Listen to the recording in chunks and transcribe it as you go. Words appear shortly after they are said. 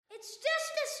It's just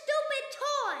a stupid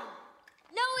toy.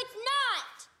 No, it's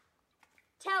not.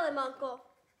 Tell him, Uncle.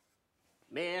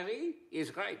 Mary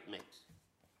is right, Max.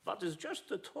 What is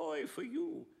just a toy for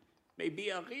you may be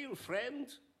a real friend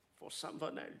for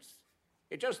someone else.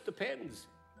 It just depends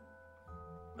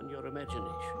on your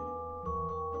imagination.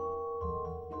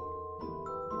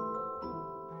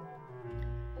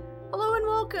 Hello and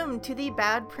welcome to the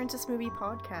Bad Princess Movie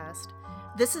Podcast.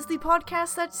 This is the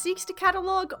podcast that seeks to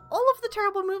catalog all of the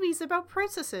terrible movies about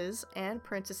princesses and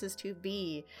princesses to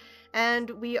be.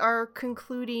 And we are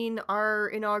concluding our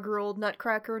inaugural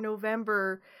Nutcracker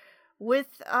November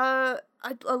with a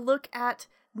look at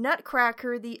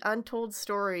Nutcracker: The Untold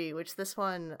Story, which this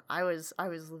one I was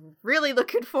really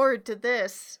looking forward to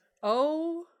this.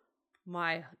 Oh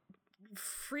my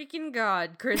freaking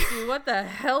God, Christy, what the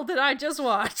hell did I just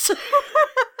watch?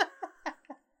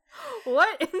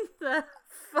 What in the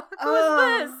fuck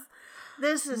was this?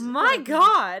 This is my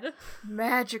God,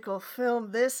 magical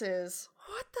film this is.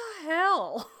 What the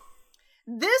hell?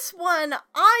 This one,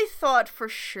 I thought for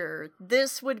sure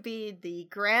this would be the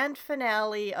grand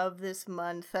finale of this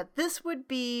month, that this would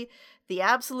be the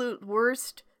absolute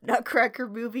worst Nutcracker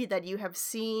movie that you have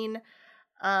seen.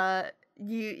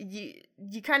 You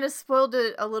kind of spoiled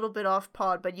it a little bit off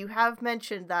pod, but you have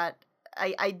mentioned that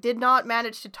I did not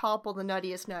manage to topple the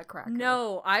Nuttiest Nutcracker.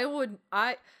 No, I would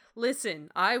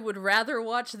rather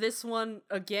watch this one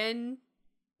again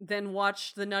than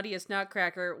watch the Nuttiest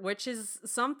Nutcracker, which is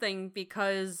something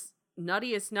because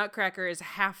Nuttiest Nutcracker is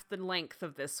half the length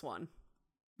of this one.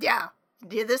 Yeah,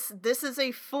 this is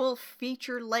a full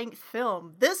feature-length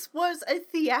film. This was a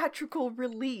theatrical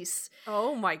release.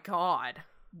 Oh my God.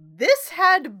 This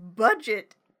had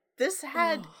budget. This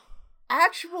had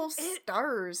actual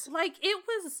stars.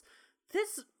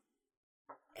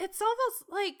 It's almost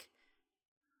like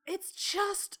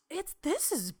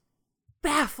this is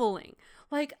baffling.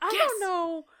 Like, I don't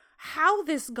know how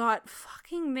this got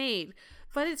fucking made,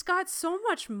 but it's got so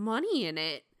much money in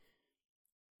it.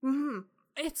 Mm-hmm.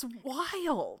 It's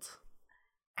wild.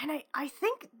 And I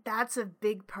think that's a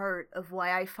big part of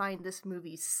why I find this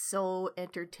movie so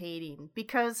entertaining.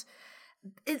 Because,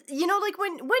 when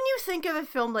you think of a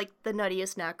film like The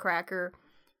Nuttiest Nutcracker,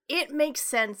 it makes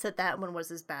sense that one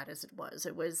was as bad as it was.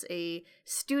 It was a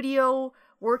studio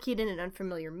working in an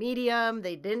unfamiliar medium.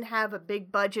 They didn't have a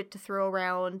big budget to throw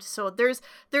around. So there's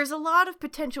a lot of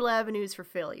potential avenues for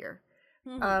failure.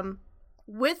 Mm-hmm.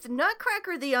 With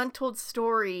Nutcracker: The Untold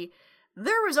Story,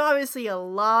 there was obviously a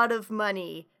lot of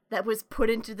money that was put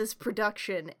into this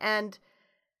production. And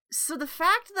so the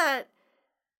fact that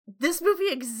this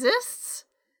movie exists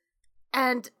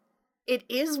and it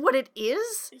is what it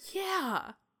is.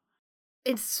 Yeah.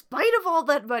 In spite of all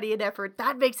that money and effort,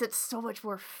 that makes it so much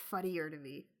more funnier to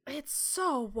me. It's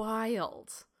so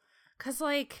wild. 'Cause,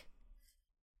 like,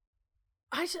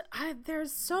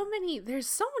 there's so many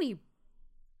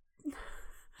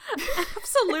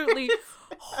absolutely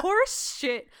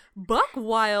horseshit, buck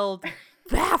wild,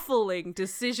 baffling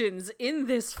decisions in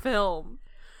this film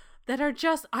that are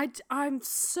just, I'm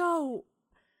so,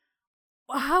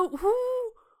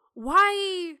 who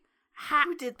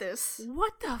did this?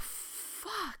 What the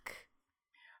fuck?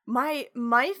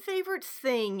 My favorite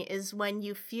thing is when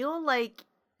you feel like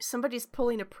somebody's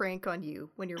pulling a prank on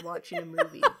you when you're watching a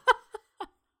movie.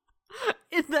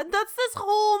 That's this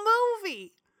whole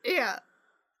movie. Yeah.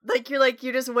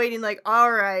 You're just waiting, like,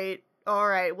 all right,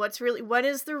 when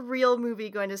is the real movie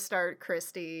going to start,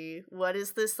 Christy? What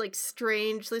is this, like,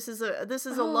 strange, this is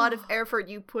a lot of effort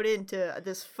you put into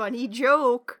this funny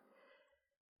joke.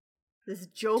 This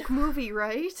joke movie,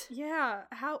 right? Yeah,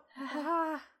 how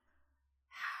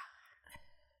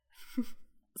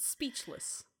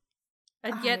speechless.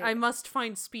 And yet I must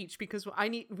find speech because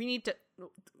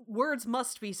words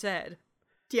must be said.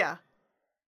 Yeah.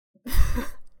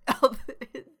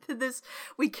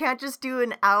 We can't just do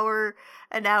an hour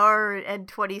and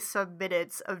 20 some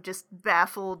minutes of just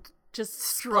baffled, just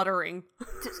spluttering.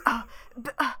 What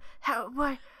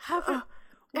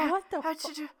the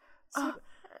fuck?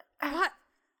 What?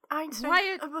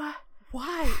 Einstein.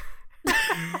 Why?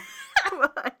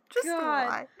 Just God.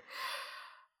 why?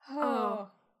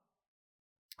 Oh.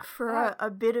 For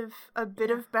a bit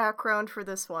of background for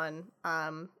this one,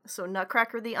 so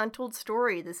Nutcracker: The Untold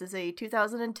Story. This is a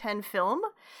 2010 film,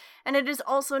 and it is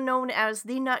also known as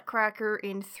The Nutcracker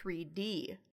in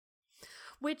 3D.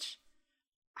 Which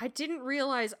I didn't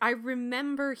realize. I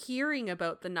remember hearing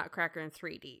about the Nutcracker in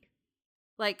 3D.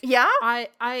 Like, yeah,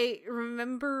 I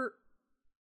remember,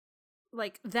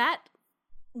 like, that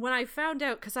when I found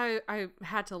out, because I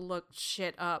had to look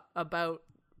shit up about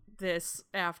this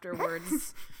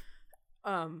afterwards.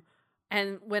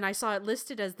 And when I saw it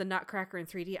listed as the Nutcracker in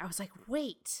 3D, I was like,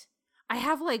 wait, I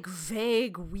have like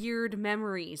vague, weird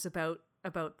memories about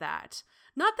that.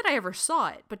 Not that I ever saw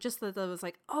it, but just that I was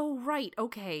like, oh, right,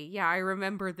 okay, yeah, I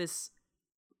remember this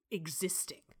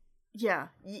existing. Yeah.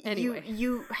 Anyway.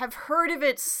 You have heard of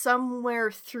it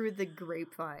somewhere through the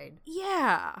grapevine.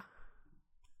 Yeah.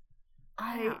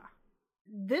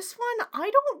 This one, I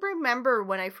don't remember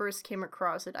when I first came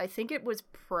across it. I think it was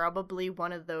probably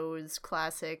one of those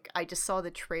classic, I just saw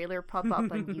the trailer pop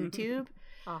up on YouTube.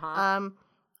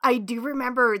 I do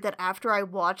remember that after I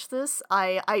watched this,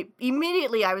 I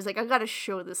immediately, I was like, I gotta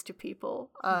show this to people.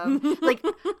 Like,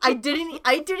 I didn't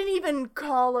even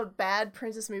call a bad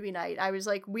princess movie night. I was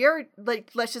like,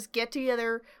 let's just get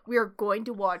together. We are going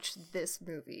to watch this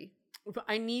movie.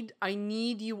 I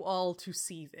need you all to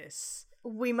see this.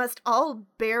 We must all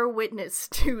bear witness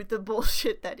to the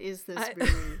bullshit that is this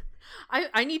movie.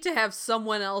 I need to have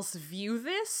someone else view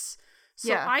this so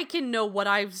Yeah. I can know what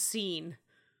I've seen.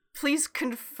 Please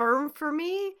confirm for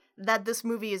me that this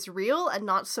movie is real and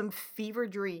not some fever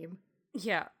dream.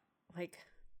 Yeah, like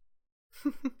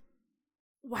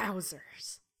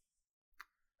wowzers.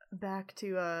 Back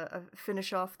to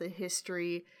finish off the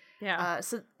history. Yeah.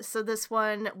 So this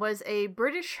one was a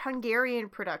British-Hungarian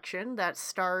production that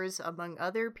stars, among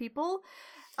other people,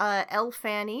 Elle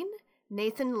Fanning,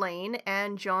 Nathan Lane,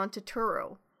 and John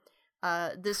Turturro.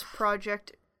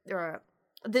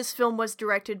 This film was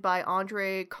directed by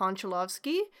Andrei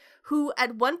Konchalovsky, who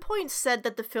at one point said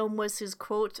that the film was his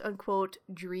quote-unquote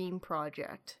dream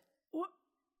project. What?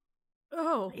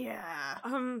 Oh. Yeah.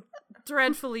 I'm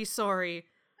dreadfully sorry,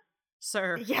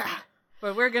 sir. Yeah.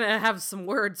 But we're gonna have some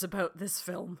words about this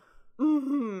film.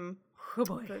 Mm-hmm. Oh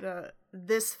boy. But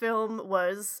this film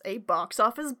was a box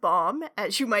office bomb,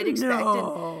 as you might expect.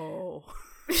 No.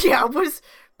 Yeah, it was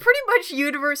pretty much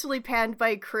universally panned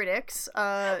by critics.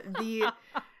 The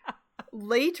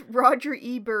late Roger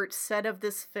Ebert said of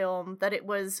this film that it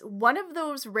was one of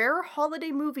those rare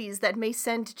holiday movies that may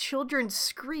send children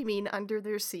screaming under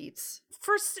their seats.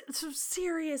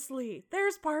 Seriously,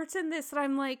 there's parts in this that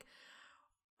I'm like,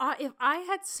 if I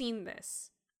had seen this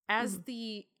as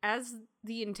the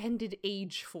intended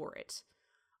age for it,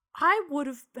 I would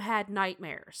have had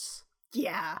nightmares.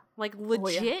 Yeah, like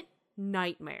legit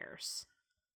nightmares.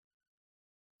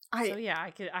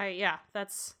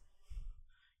 That's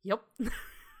yep.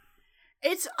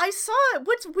 I saw it.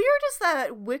 What's weird is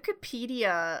that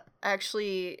Wikipedia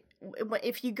actually,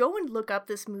 if you go and look up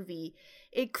this movie,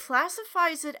 it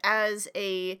classifies it as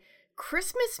a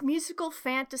Christmas musical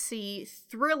fantasy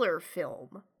thriller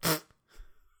film.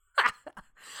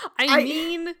 I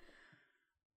mean,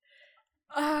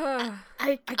 I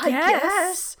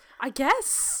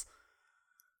guess.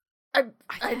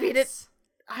 I mean it.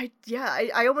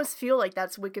 I almost feel like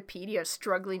that's Wikipedia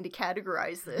struggling to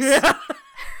categorize this.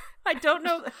 I don't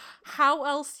know how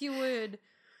else you would.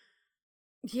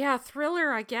 Yeah,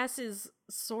 thriller, I guess, is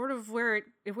sort of where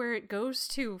it goes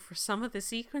to for some of the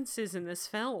sequences in this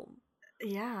film.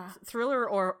 Yeah, thriller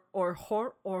or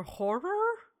horror.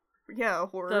 Yeah,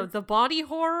 horror. The body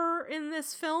horror in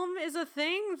this film is a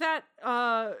thing that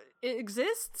it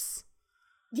exists.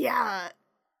 Yeah.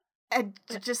 And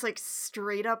just like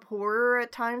straight up horror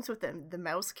at times with the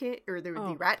Mouse King or the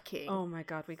Rat King. Oh my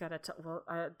god, we gotta. Well,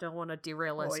 I don't want to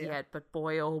derail us yet, but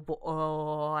boy,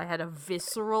 I had a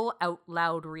visceral, out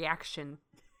loud reaction.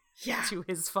 To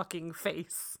his fucking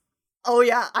face. Oh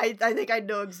yeah, I think I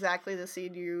know exactly the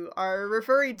scene you are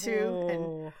referring to,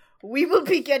 and we will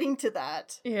be getting to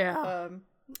that. Yeah.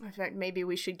 In fact, maybe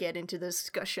we should get into the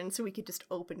discussion so we could just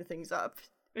open things up.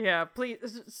 Yeah, please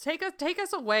take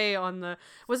us away on the.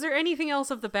 Was there anything else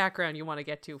of the background you want to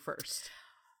get to first?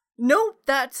 No,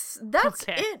 that's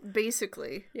okay. it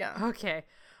basically. Yeah. Okay.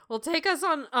 Well, take us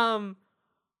on.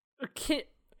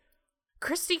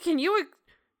 Christy, can you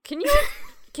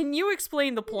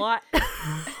explain the plot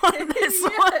on this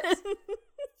one?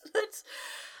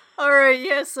 All right.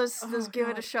 Yes. Let's give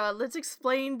it a shot. Let's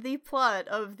explain the plot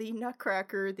of the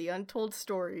Nutcracker: The Untold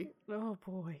Story. Oh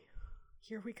boy,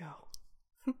 here we go.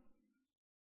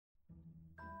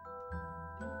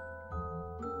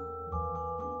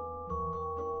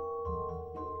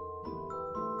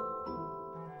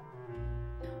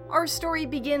 Our story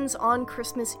begins on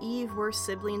Christmas Eve, where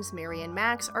siblings Mary and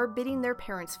Max are bidding their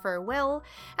parents farewell,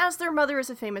 as their mother is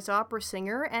a famous opera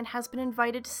singer and has been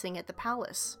invited to sing at the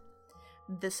palace.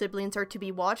 The siblings are to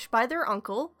be watched by their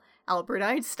uncle, Albert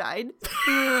Einstein,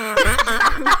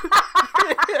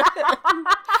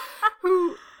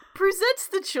 who presents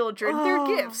the children their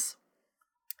gifts.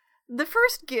 The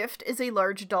first gift is a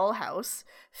large dollhouse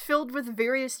filled with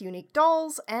various unique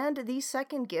dolls, and the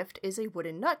second gift is a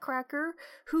wooden nutcracker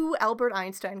who Albert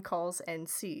Einstein calls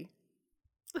NC.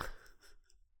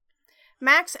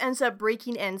 Max ends up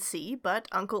breaking NC, but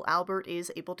Uncle Albert is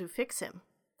able to fix him.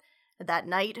 That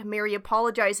night, Mary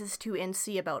apologizes to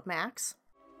NC about Max.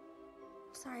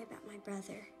 Sorry about my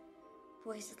brother.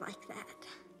 Voices like that.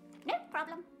 No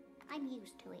problem. I'm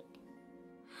used to it.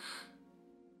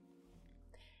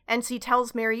 NC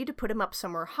tells Mary to put him up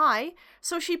somewhere high,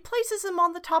 so she places him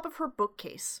on the top of her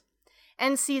bookcase.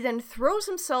 NC then throws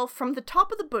himself from the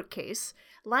top of the bookcase,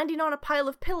 landing on a pile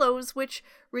of pillows, which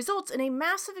results in a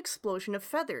massive explosion of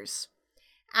feathers.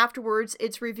 Afterwards,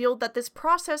 it's revealed that this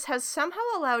process has somehow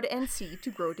allowed NC to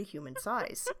grow to human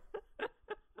size.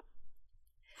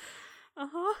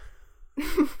 Uh-huh.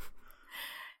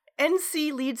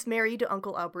 NC leads Mary to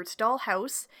Uncle Albert's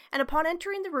dollhouse, and upon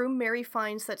entering the room, Mary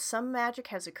finds that some magic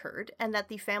has occurred, and that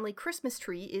the family Christmas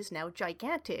tree is now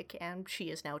gigantic, and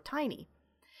she is now tiny.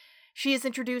 She is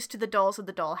introduced to the dolls of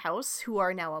the dollhouse, who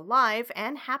are now alive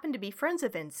and happen to be friends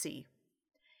of NC.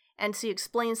 NC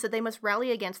explains that they must rally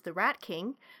against the Rat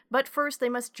King, but first they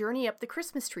must journey up the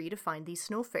Christmas tree to find the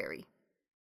Snow Fairy.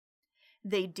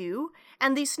 They do,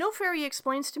 and the Snow Fairy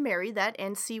explains to Mary that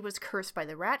NC was cursed by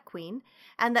the Rat Queen,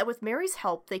 and that with Mary's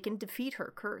help they can defeat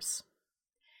her curse.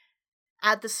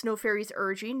 At the Snow Fairy's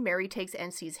urging, Mary takes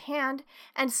NC's hand,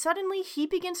 and suddenly he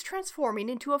begins transforming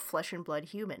into a flesh and blood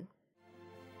human.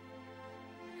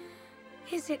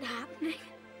 Is it happening?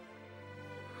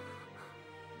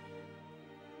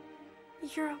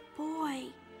 You're a boy.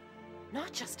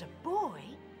 Not just a boy,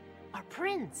 a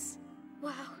prince.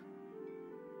 Wow.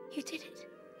 You did it.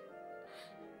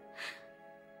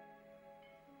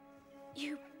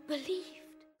 You believed.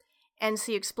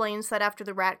 NC explains that after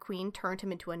the Rat Queen turned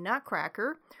him into a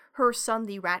nutcracker, her son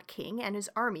the Rat King and his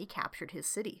army captured his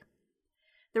city.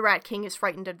 The Rat King is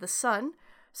frightened of the sun,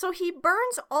 so he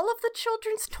burns all of the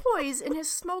children's toys in his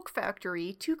smoke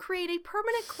factory to create a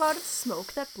permanent cloud of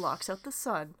smoke that blocks out the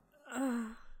sun.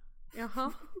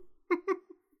 Uh-huh.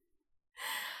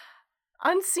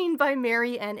 Unseen by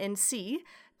Mary and NC,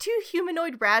 two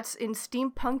humanoid rats in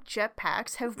steampunk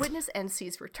jetpacks have witnessed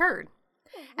NC's return,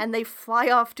 and they fly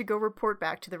off to go report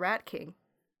back to the Rat King.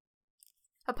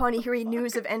 Upon hearing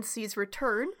news of NC's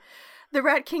return, the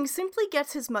Rat King simply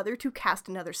gets his mother to cast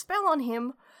another spell on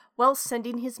him, while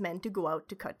sending his men to go out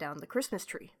to cut down the Christmas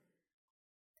tree.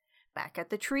 Back at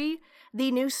the tree,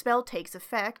 the new spell takes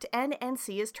effect, and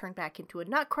NC is turned back into a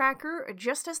nutcracker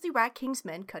just as the Rat King's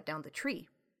men cut down the tree.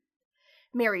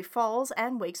 Mary falls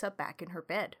and wakes up back in her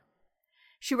bed.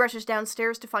 She rushes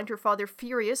downstairs to find her father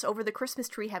furious over the Christmas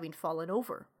tree having fallen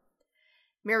over.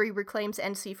 Mary reclaims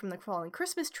NC from the fallen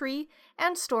Christmas tree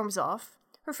and storms off,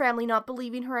 her family not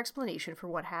believing her explanation for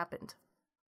what happened.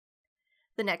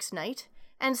 The next night,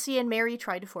 NC and Mary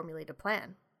try to formulate a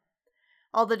plan.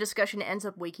 All the discussion ends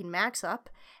up waking Max up,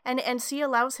 and NC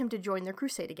allows him to join their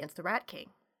crusade against the Rat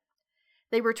King.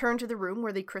 They return to the room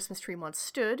where the Christmas tree once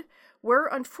stood, where,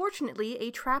 unfortunately,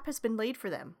 a trap has been laid for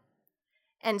them.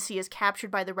 NC is captured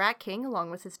by the Rat King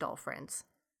along with his doll friends.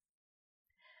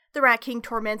 The Rat King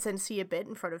torments NC a bit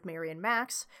in front of Mary and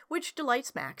Max, which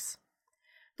delights Max.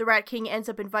 The Rat King ends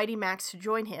up inviting Max to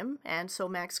join him, and so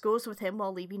Max goes with him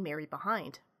while leaving Mary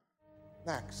behind.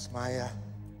 Max, my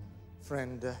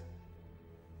friend,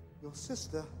 your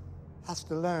sister has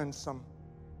to learn some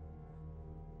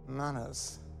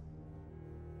manners.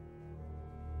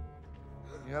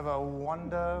 You ever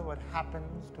wonder what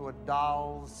happens to a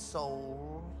doll's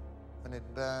soul when it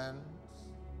burns?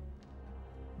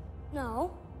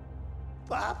 No.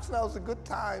 Perhaps now's a good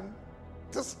time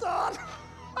to start.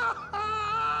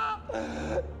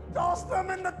 Toss them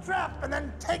in the trap and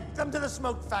then take them to the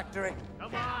smoke factory.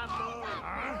 Come on, boy.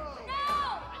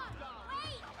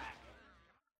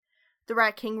 The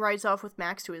Rat King rides off with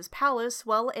Max to his palace,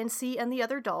 while NC and the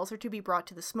other dolls are to be brought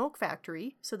to the smoke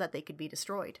factory so that they could be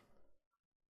destroyed.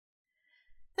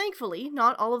 Thankfully,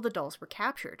 not all of the dolls were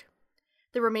captured.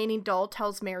 The remaining doll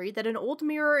tells Mary that an old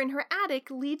mirror in her attic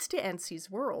leads to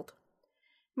NC's world.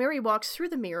 Mary walks through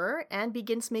the mirror and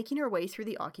begins making her way through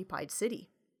the occupied city.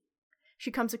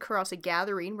 She comes across a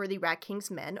gathering where the Rat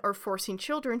King's men are forcing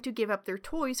children to give up their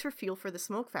toys for fuel for the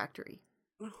smoke factory.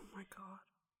 Oh my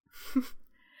god.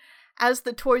 As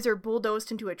the toys are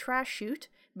bulldozed into a trash chute,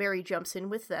 Mary jumps in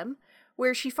with them,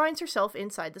 where she finds herself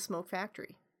inside the smoke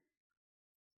factory.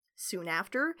 Soon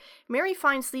after, Mary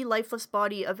finds the lifeless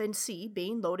body of NC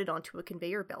being loaded onto a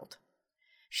conveyor belt.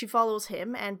 She follows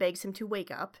him and begs him to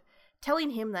wake up,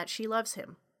 telling him that she loves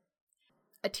him.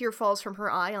 A tear falls from her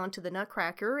eye onto the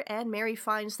Nutcracker, and Mary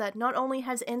finds that not only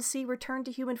has NC returned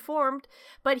to human form,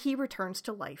 but he returns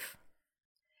to life.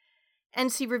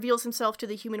 NC reveals himself to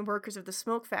the human workers of the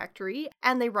smoke factory,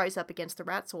 and they rise up against the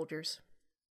rat soldiers.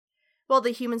 While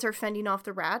the humans are fending off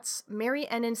the rats, Mary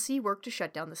and NC work to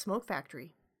shut down the smoke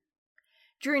factory.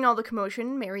 During all the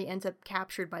commotion, Mary ends up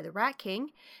captured by the Rat King,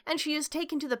 and she is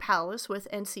taken to the palace with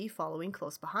NC following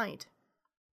close behind.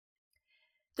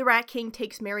 The Rat King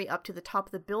takes Mary up to the top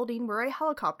of the building where a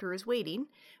helicopter is waiting,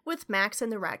 with Max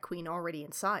and the Rat Queen already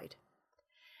inside.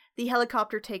 The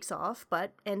helicopter takes off,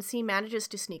 but NC manages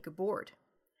to sneak aboard.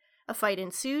 A fight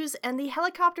ensues, and the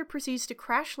helicopter proceeds to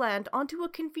crash land onto a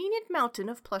convenient mountain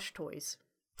of plush toys.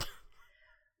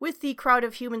 With the crowd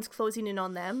of humans closing in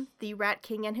on them, the Rat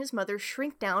King and his mother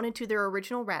shrink down into their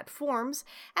original rat forms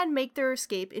and make their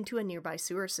escape into a nearby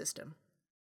sewer system.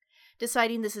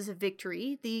 Deciding this is a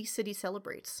victory, the city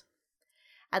celebrates.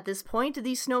 At this point,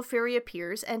 the Snow Fairy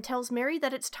appears and tells Mary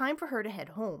that it's time for her to head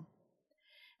home.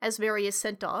 As Mary is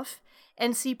sent off,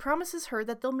 NC promises her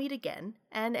that they'll meet again,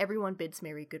 and everyone bids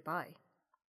Mary goodbye.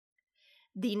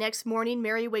 The next morning,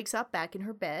 Mary wakes up back in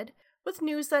her bed, with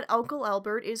news that Uncle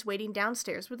Albert is waiting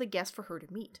downstairs with a guest for her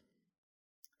to meet.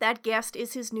 That guest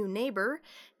is his new neighbor,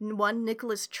 one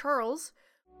Nicholas Charles.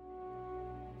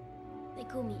 They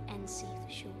call me NC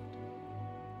for short.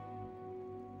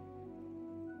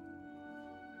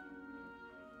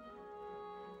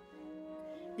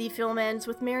 The film ends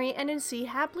with Mary and NC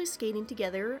happily skating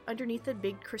together underneath a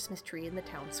big Christmas tree in the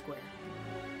town square.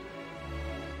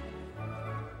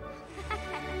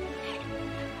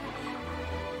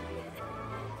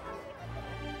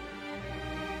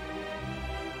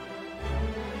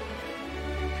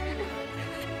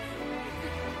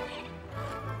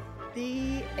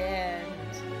 The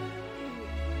end.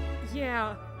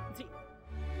 Yeah.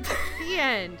 The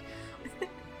end.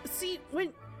 See,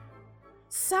 when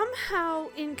somehow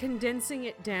in condensing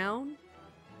it down,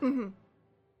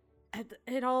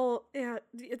 it all, yeah,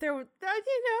 there,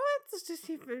 it's just,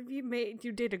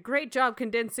 you did a great job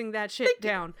condensing that shit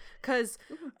down, because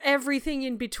everything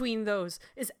in between those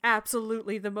is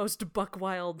absolutely the most buck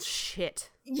wild shit.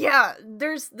 Yeah,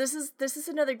 this is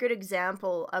another good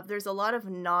example of there's a lot of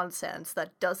nonsense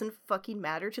that doesn't fucking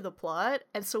matter to the plot,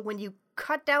 and so when you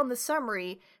cut down the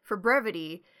summary for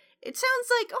brevity, it sounds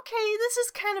like, okay, this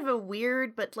is kind of a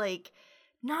weird but like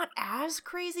not as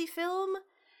crazy film.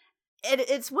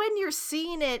 It's when you're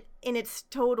seeing it in its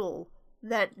total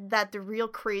that the real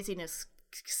craziness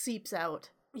seeps out.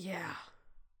 Yeah.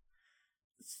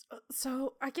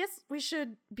 So I guess we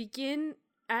should begin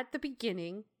at the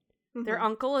beginning. Their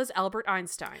uncle is Albert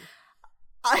Einstein.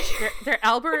 They're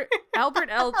Albert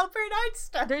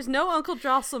Einstein. There's no Uncle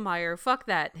Drosselmeyer. Fuck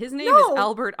that. His name is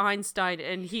Albert Einstein,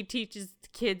 and he teaches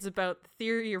kids about the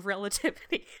theory of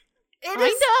relativity.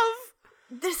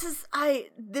 This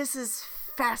is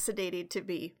fascinating to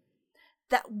me.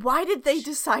 Why did they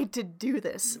decide to do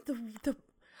this?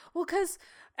 Well, because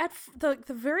at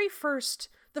the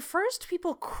first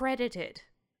people credited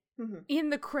in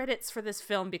the credits for this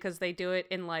film, because they do it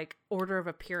in like order of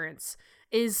appearance,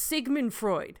 is Sigmund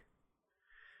Freud.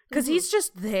 Because he's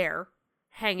just there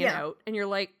hanging out, and you're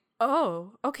like,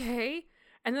 oh, okay.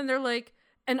 And then they're like,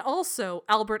 and also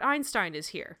Albert Einstein is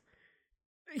here.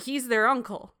 He's their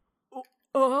uncle.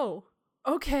 Oh,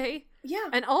 okay. Yeah.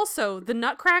 And also the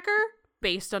Nutcracker,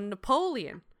 based on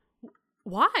Napoleon.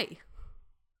 Why?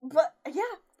 But yeah,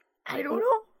 I don't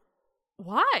know.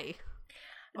 Why?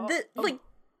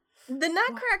 The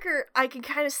Nutcracker, I can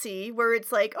kind of see where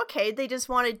it's like, okay, they just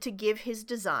wanted to give his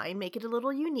design, make it a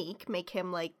little unique, make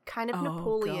him like kind of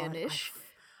Napoleon-ish.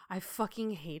 I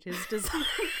fucking hate his design.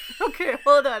 Okay,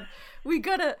 hold on. We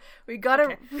gotta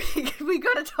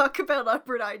talk about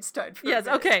Albert Einstein for a minute.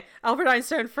 Okay. Albert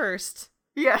Einstein first.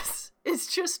 Yes.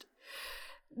 It's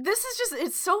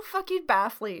so fucking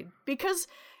baffling because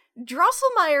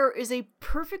Drosselmeyer is a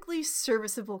perfectly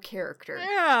serviceable character.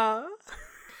 Yeah.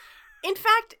 In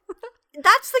fact,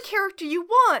 that's the character you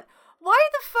want. Why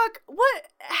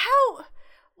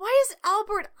is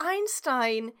Albert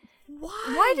Einstein...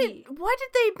 Why did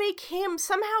they make him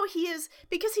somehow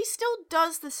because he still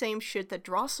does the same shit that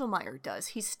Drosselmeyer does.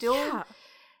 He's still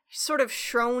sort of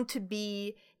shown to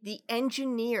be the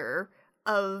engineer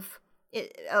of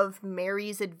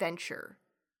Mary's adventure.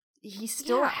 He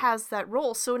still has that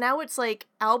role. So now it's like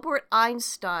Albert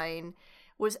Einstein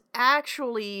was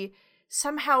actually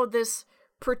somehow this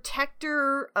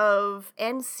protector of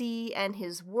NC and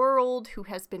his world, who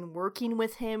has been working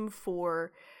with him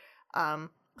for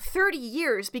 30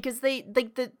 years, because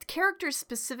the characters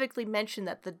specifically mention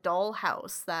that the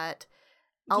dollhouse that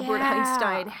Albert Yeah.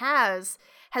 Einstein has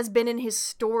been in his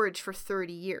storage for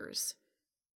 30 years.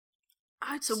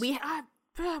 So we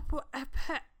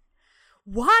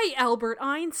why Albert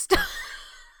Einstein?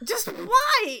 just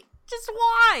why? Just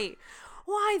why?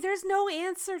 Why? There's no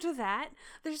answer to that.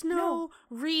 There's no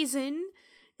reason.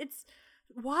 It's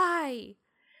why?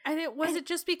 And it was it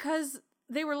just because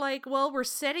they were like, well, we're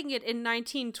setting it in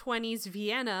 1920s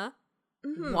Vienna.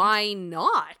 Mhm. Why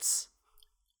not?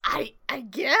 I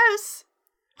guess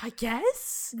I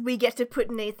guess. we get to put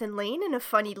Nathan Lane in a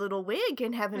funny little wig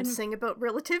and have him sing about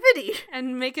relativity.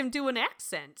 And make him do an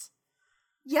accent.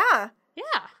 Yeah.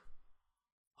 Yeah.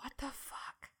 What the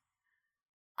fuck?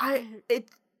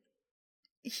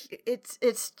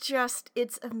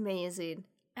 It's amazing.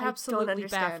 I don't Absolutely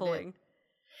understand it. baffling.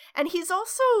 And he's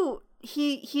also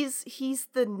he's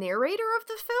the narrator of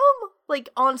the film, like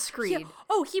on screen. Yeah.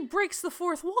 Oh, he breaks the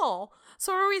fourth wall.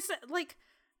 So are we like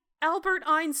Albert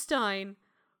Einstein,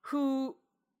 who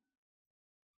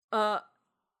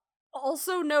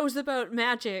also knows about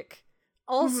magic,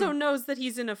 also knows that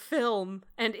he's in a film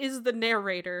and is the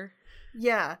narrator.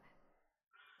 Yeah.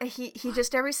 He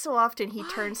just every so often he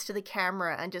turns to the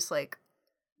camera and just like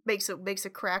makes a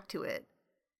crack to it.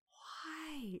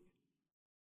 Why?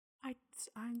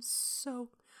 I'm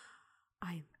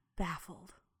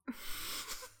baffled.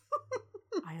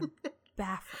 I am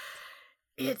baffled.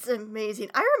 It's amazing.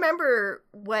 I remember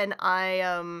when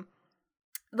I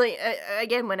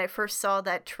again when I first saw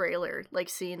that trailer, like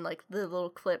seeing like the little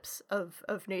clips of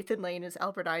Nathan Lane as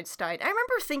Albert Einstein. I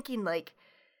remember thinking like,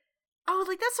 oh,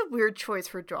 like that's a weird choice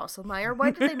for Drosselmeyer. Why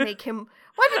did they make him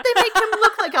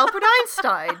look like Albert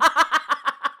Einstein?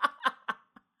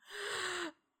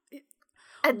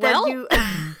 And Well-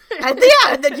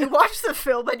 then you watch the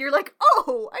film and you're like,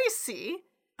 oh, I see.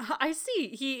 I see.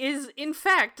 He is, in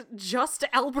fact, just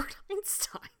Albert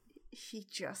Einstein. He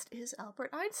just is Albert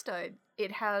Einstein.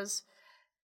 It has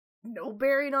no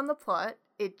bearing on the plot.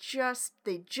 They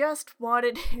just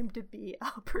wanted him to be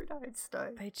Albert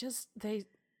Einstein.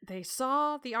 They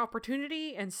saw the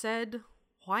opportunity and said,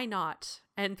 why not?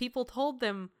 And people told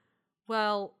them,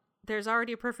 well, there's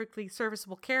already a perfectly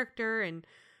serviceable character, and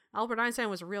Albert Einstein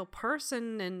was a real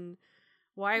person, and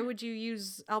why would you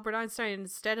use Albert Einstein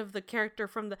instead of the character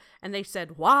from the... And they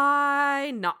said,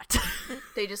 why not?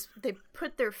 They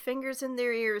put their fingers in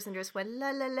their ears and just went la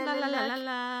la la la la la.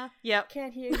 la. Yep.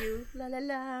 Can't hear you. La la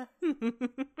la.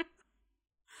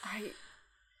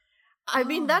 I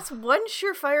mean, that's one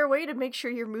surefire way to make sure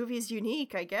your movie's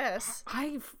unique, I guess.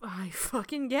 I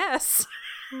fucking guess.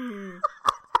 Hmm.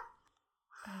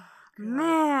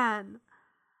 Man.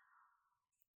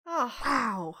 Oh,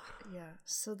 Wow. yeah.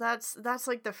 So that's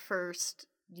like the first,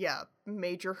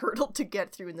 major hurdle to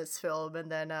get through in this film, and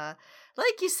then,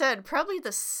 like you said, probably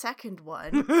the second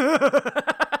one.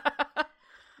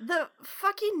 The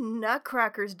fucking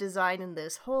Nutcracker's design in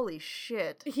this, holy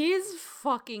shit. He's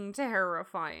fucking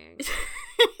terrifying.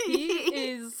 He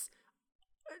is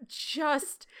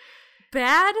just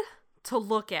bad to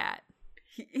look at.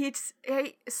 He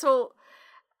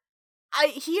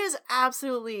is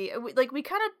absolutely, like, we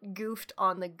kind of goofed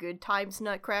on the Good Times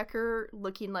Nutcracker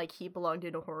looking like he belonged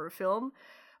in a horror film,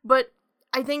 but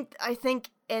I think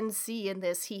NC in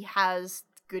this, he has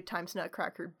Good Times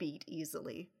Nutcracker beat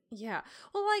easily. Yeah.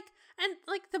 Well, like, and,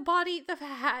 like, the body, the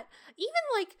hat, even,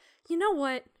 like, you know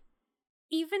what?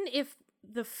 Even if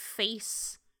the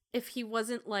face, if he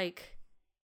wasn't, like,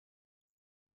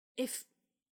 if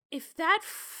that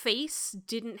face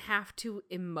didn't have to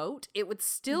emote, it would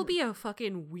still be a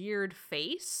fucking weird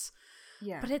face.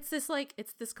 Yeah. But it's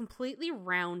this completely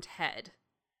round head.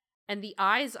 And the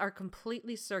eyes are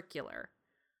completely circular.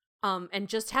 And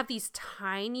just have these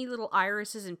tiny little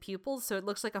irises and pupils, so it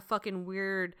looks like a fucking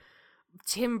weird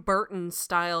Tim Burton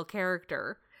style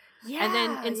character. Yeah. And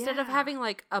then instead of having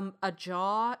like a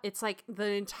jaw, it's like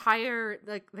the entire,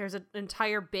 like there's an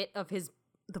entire bit of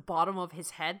the bottom of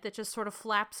his head that just sort of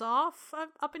flaps off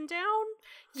up and down.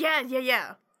 Yeah.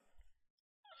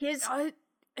 His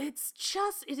It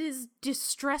is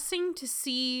distressing to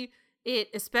see it,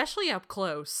 especially up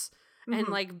close and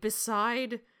like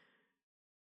beside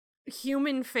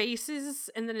human faces,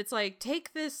 and then it's like,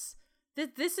 take this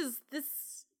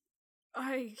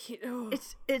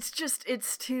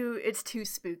it's too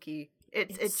spooky.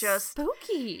 It's just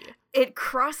spooky. It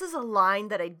crosses a line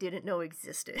that I didn't know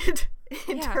existed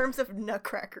in Yeah. terms of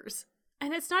Nutcrackers.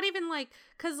 And it's not even like,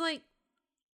 because like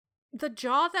the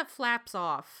jaw that flaps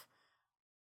off,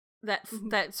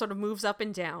 that sort of moves up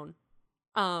and down,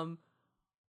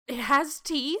 it has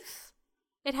teeth.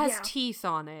 It has teeth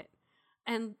on it,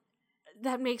 and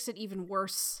that makes it even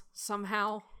worse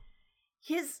somehow.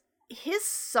 His his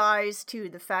size too,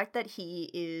 the fact that he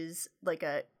is like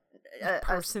a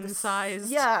Person size.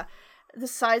 Yeah, the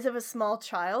size of a small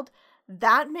child,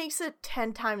 that makes it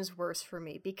 10 times worse for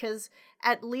me, because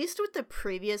at least with the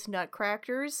previous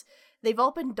Nutcrackers, they've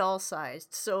all been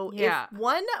doll-sized. So Yeah. if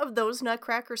one of those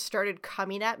Nutcrackers started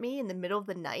coming at me in the middle of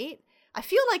the night, I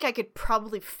feel like I could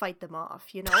probably fight them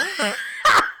off, you know?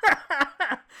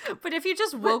 But if you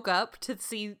just woke up to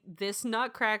see this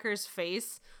Nutcracker's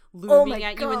face Oh looming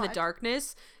my at you in the God.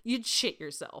 darkness, you'd shit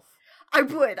yourself. I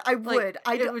would. Like,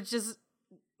 I it don't. would just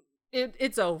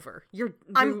it's over.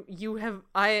 I'm- You have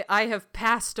I have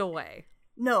passed away.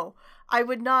 No, I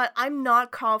would not. I'm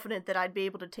not confident that I'd be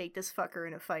able to take this fucker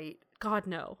in a fight. God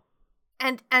no.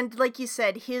 And like you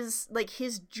said, his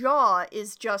jaw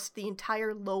is just the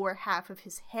entire lower half of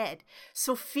his head.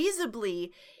 So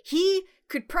feasibly, he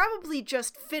could probably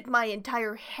just fit my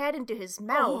entire head into his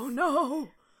mouth. Oh no.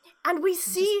 And we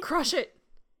see, Just crush it.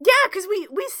 yeah, because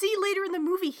we see later in the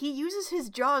movie he uses his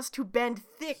jaws to bend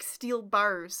thick steel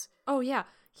bars. Oh yeah.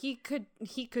 He could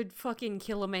fucking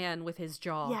kill a man with his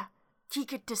jaw. Yeah, he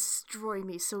could destroy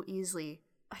me so easily.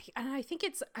 I think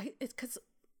it's because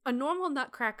a normal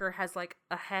Nutcracker has like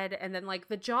a head, and then like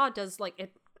the jaw does like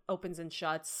it opens and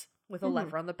shuts with a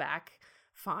lever on the back.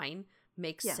 Fine,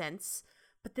 makes Yeah. sense.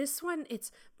 But this one,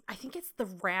 I think it's the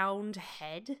round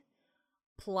head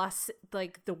plus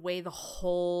like the way the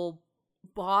whole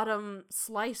bottom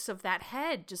slice of that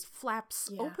head just flaps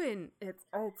Yeah. open. It's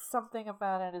something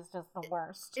about it is just the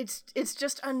worst. It's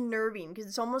just unnerving because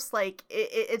it's almost like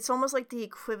it's almost like the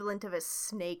equivalent of a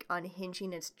snake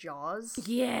unhinging its jaws.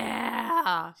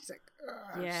 Yeah. She's like,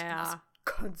 Yeah.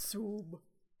 consume.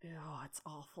 Oh, it's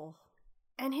awful.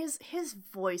 And his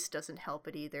voice doesn't help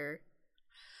it either.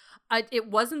 It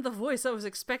wasn't the voice I was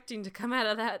expecting to come out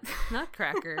of that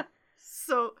Nutcracker.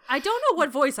 So I don't know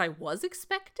what voice I was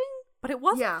expecting, but it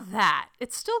wasn't Yeah. that.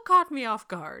 It still caught me off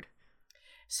guard.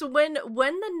 So when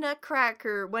the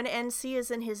Nutcracker, when NC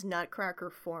is in his Nutcracker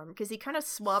form, because he kind of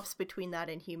swaps between that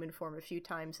and human form a few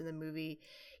times in the movie,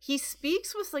 he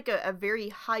speaks with like a very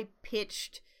high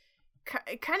pitched,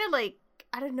 kind of like,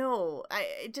 I don't know,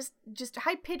 just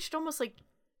high pitched, almost like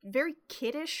very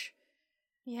kiddish.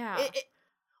 Yeah.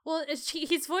 Well,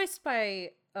 he's voiced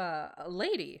by a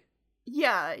lady.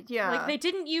 Yeah. Like, they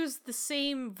didn't use the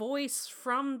same voice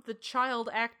from the child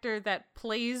actor that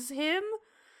plays him.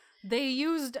 They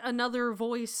used another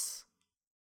voice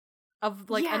of,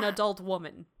 like, an Yeah. adult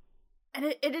woman. And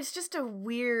it is just a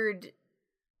weird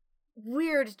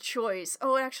choice.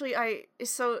 Oh, actually, I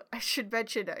should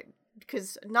mention,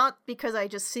 because I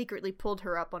just secretly pulled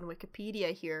her up on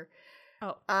Wikipedia here.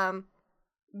 Oh.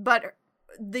 But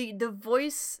the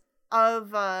voice of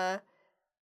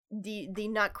the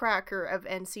Nutcracker of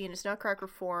NC in his Nutcracker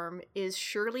form is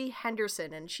Shirley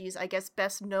Henderson, and she's, I guess,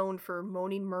 best known for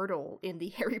Moaning Myrtle in the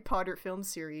Harry Potter film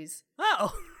series.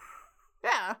 Oh.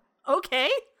 Yeah. Okay.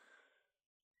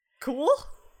 Cool.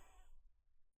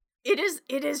 It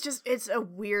is just, it's a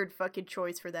weird fucking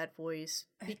choice for that voice,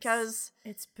 because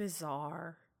It's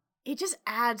bizarre. it just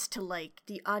adds to, like,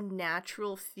 the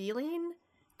unnatural feeling,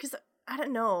 because, I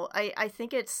don't know, I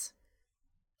think it's,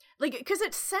 like, because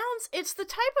it's the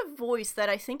type of voice that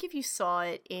I think if you saw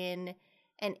it in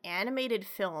an animated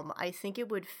film, I think it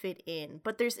would fit in,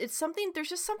 but there's just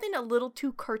something a little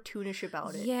too cartoonish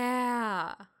about it.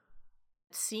 Yeah.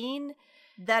 Seeing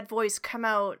that voice come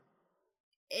out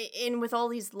in with all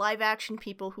these live action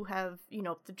people who have,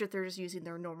 they're just using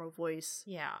their normal voice.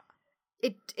 Yeah.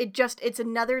 It's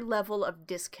another level of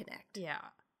disconnect. Yeah.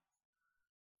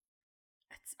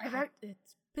 I've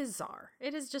It's bizarre.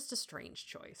 It is just a strange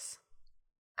choice.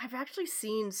 I've actually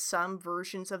seen some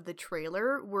versions of the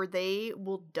trailer where they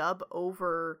will dub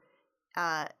over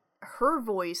her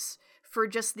voice for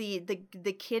just the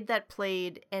kid that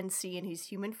played NC in his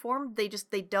human form. They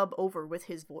dub over with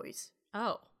his voice.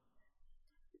 Oh.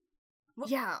 Well,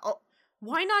 Yeah.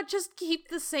 why not just keep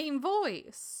the same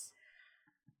voice?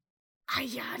 I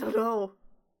don't know.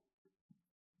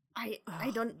 I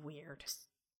Ugh, don't. Weird.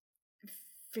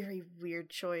 Very weird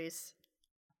choice.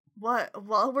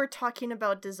 While we're talking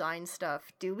about design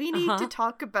stuff, do we need to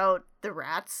talk about the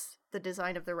rats? The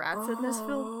design of the rats in this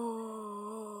film?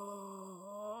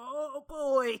 Oh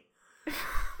boy.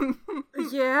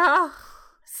 Yeah.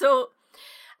 So,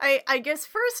 I guess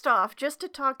first off, just to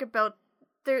talk about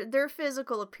their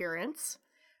physical appearance,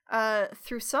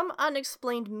 through some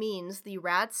unexplained means, the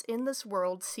rats in this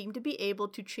world seem to be able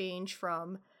to change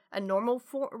from a normal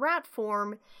rat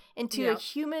form into a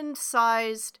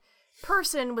human-sized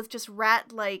person with just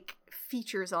rat-like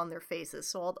features on their faces.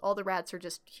 So all the rats are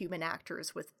just human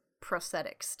actors with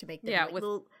prosthetics to make them Yeah, like with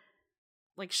little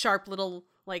sharp little,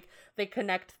 like, they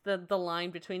connect the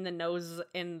line between the nose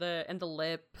and the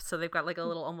lip, so they've got like a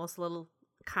little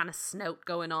kind of snout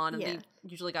going on, and they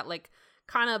usually got like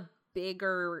kind of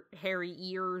bigger hairy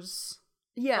ears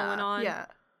going on. Yeah.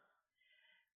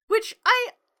 Which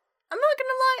I'm not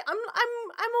gonna lie,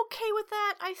 I'm okay with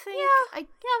that. I think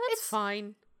That's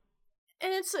fine.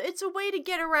 And it's a way to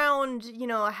get around,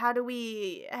 how do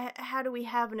we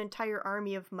have an entire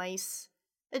army of mice?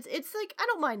 It's like, I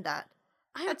don't mind that.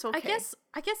 That's okay.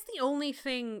 I guess the only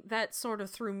thing that sort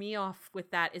of threw me off with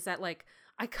that is that, like,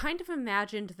 I kind of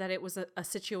imagined that it was a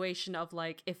situation of,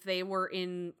 like, if they were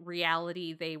in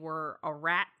reality, they were a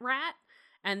rat,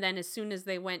 and then as soon as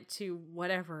they went to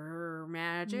whatever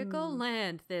magical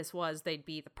land this was, they'd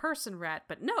be the person rat.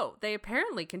 But no, they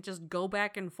apparently can just go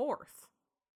back and forth.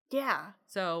 Yeah.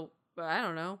 So, I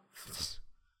don't know.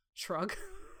 Shrug.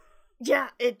 Yeah,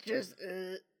 it just,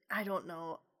 I don't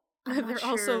know. They're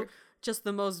also just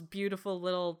the most beautiful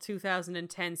little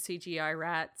 2010 CGI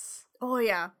rats. Oh,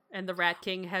 yeah. And the Rat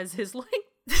King has his, like,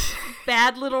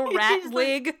 bad little rat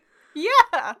wig.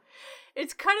 Yeah.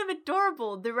 It's kind of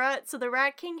adorable. The Rat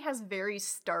King has very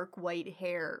stark white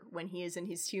hair when he is in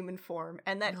his human form,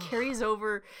 and that carries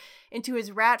over into his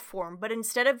rat form. But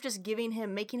instead of just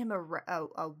making him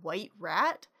a white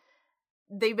rat,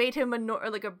 they made him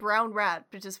like a brown rat,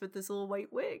 but just with this little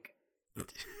white wig.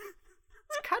 It's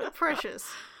kind of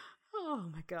precious. Oh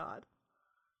my god.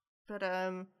 But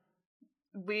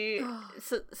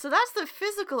so that's the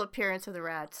physical appearance of the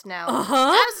rats. Now,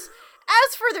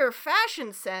 as for their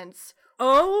fashion sense,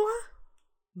 oh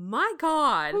my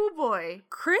god. Oh boy.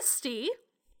 Christy.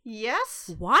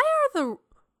 Yes? Why did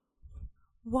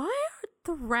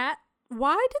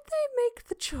they make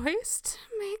the choice to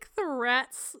make the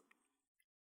rats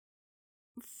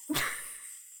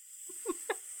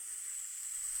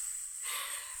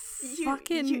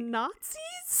fucking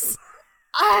Nazis?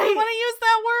 I want to use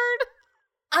that word.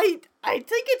 I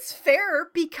think it's fair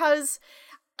because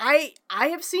I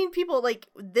have seen people, like,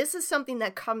 this is something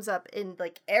that comes up in,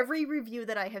 like, every review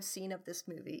that I have seen of this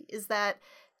movie, is that,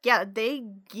 yeah, they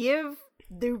give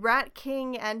the Rat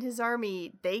King and his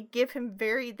army, they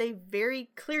very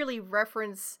clearly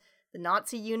reference the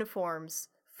Nazi uniforms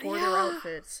for their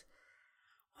outfits.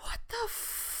 What the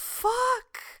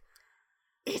fuck?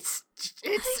 It's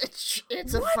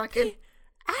a fucking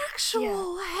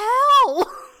actual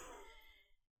hell.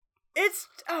 It's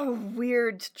a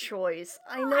weird choice.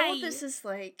 I know this is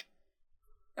like,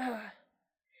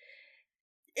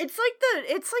 it's like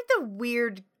the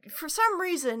weird, for some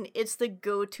reason, it's the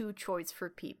go-to choice for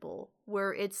people,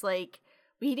 where it's like,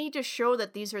 we need to show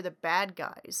that these are the bad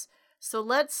guys. So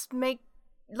let's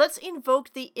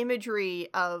invoke the imagery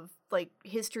of, like,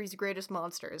 history's greatest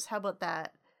monsters. How about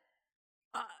that?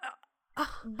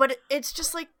 But it's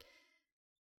just like,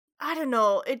 I don't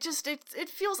know. It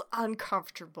feels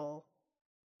uncomfortable.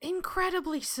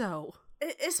 Incredibly so.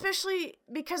 Especially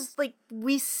because, like,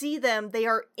 we see them, they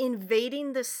are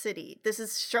invading the city. This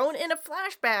is shown in a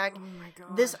flashback. Oh my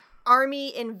god. This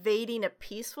army invading a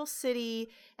peaceful city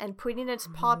and putting its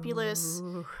populace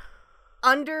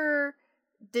under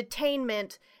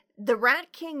detainment. The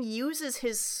Rat King uses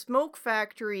his smoke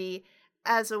factory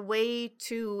as a way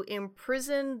to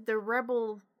imprison the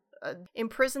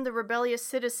rebellious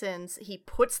citizens. He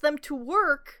puts them to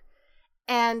work,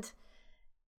 and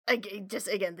it's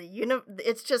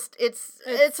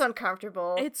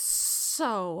uncomfortable. It's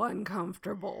so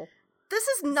uncomfortable. This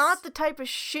is not the type of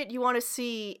shit you want to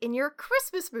see in your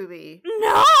Christmas movie.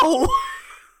 No!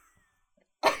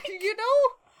 You know?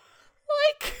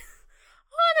 Like,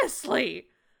 honestly.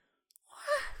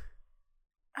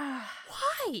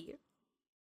 Why?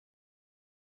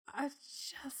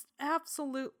 It's just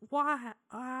absolute why.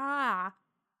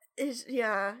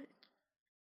 Yeah.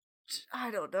 I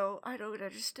don't know. I don't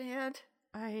understand.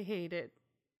 I hate it.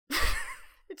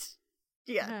 It's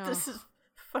This is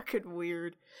fucking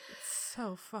weird. It's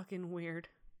so fucking weird.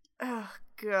 Oh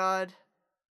god.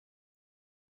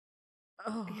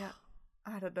 Oh yeah.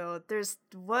 I don't know. There's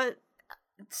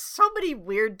so many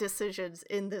weird decisions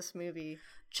in this movie.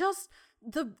 Just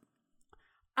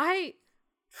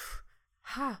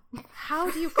how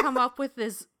do you come up with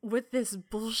this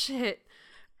bullshit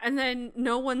and then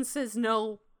no one says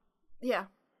no? Yeah.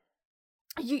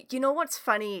 You know what's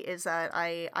funny is that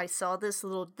I saw this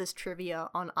trivia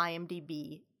on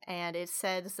IMDb, and it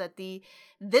says that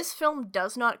this film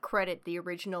does not credit the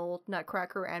original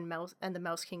Nutcracker and the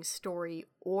Mouse King story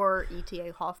or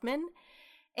E.T.A. Hoffman,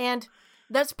 and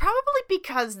that's probably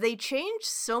because they changed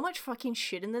so much fucking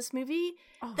shit in this movie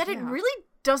it really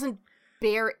doesn't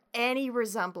bear any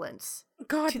resemblance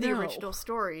to the original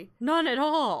story. None at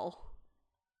all.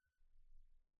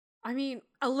 I mean,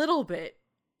 a little bit.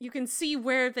 You can see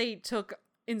where they took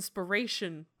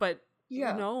inspiration, but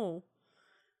Yeah. no.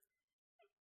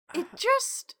 It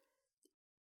just,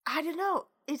 I don't know.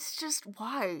 It's just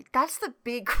why. That's the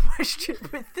big question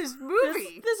with this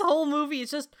movie. This whole movie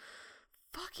is just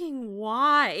fucking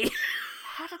why?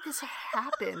 How did this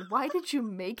happen? Why did you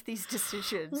make these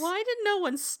decisions? Why did no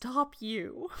one stop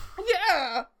you?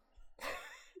 Yeah.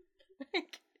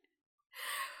 Like,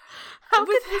 How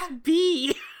with could this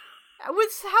be?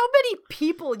 with how many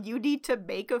people you need to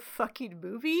make a fucking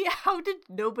movie, how did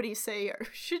nobody say,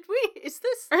 should we? Is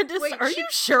this? Wait, Are you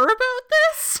sure about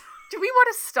this? Do we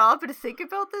want to stop and think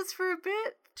about this for a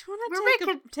bit? Do you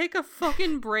want to take a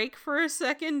fucking break for a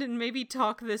second and maybe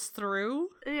talk this through?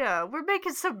 Yeah, we're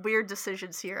making some weird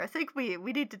decisions here. I think we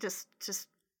need to just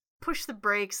push the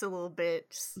brakes a little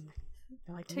bit. Just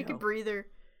Like, take a no. breather.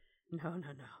 No.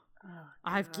 Oh,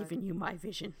 I've God. given you my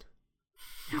vision.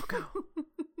 Now go.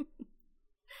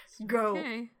 Go.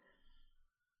 Okay.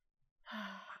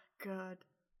 God.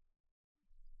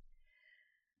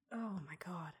 Oh my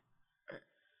god.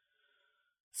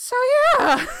 So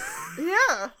yeah.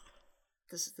 Yeah.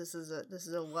 This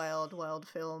is a wild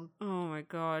film. Oh my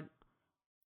god.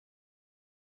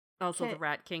 Also, Okay. the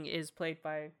Rat King is played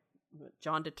by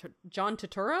John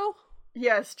Turturro.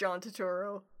 Yes, John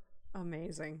Turturro.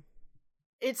 Amazing.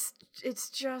 It's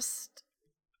just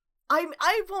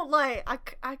I won't lie.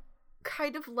 I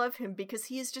kind of love him because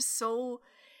he is just so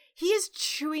he is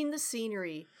chewing the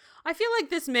scenery. I feel like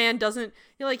this man doesn't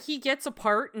he gets a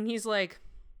part and he's like,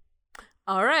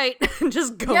 all right, and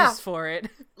just goes Yeah. for it.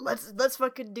 Let's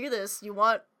fucking do this. You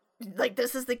want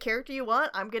this is the character you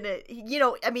want? I'm gonna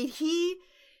I mean he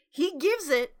gives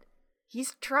it. He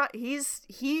is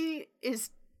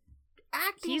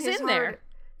acting. He's his in heart. there.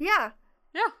 Yeah.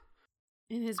 Yeah.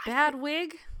 In his bad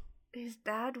wig. His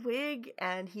bad wig,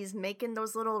 and he's making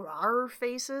those little R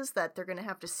faces that they're gonna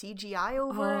have to CGI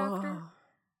over after.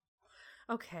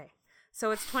 Okay.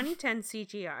 So it's 2010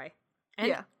 CGI. And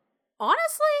Yeah.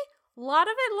 honestly, a lot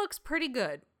of it looks pretty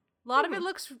good. A lot of it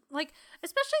looks like,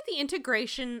 especially the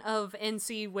integration of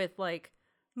NC with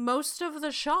most of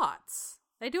the shots.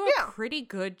 They do a Yeah. pretty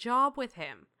good job with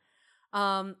him.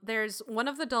 There's one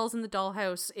of the dolls in the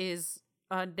dollhouse is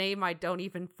a name I don't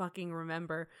even fucking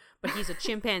remember, but he's a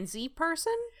chimpanzee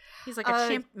person. He's like a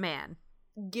chimp man.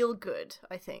 Gilgood,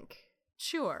 I think.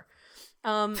 Sure.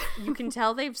 You can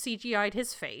tell they've CGI'd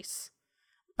his face.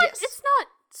 But Yes. it's not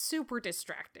super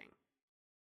distracting.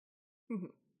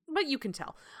 Mhm. But you can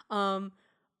tell. And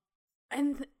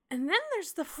then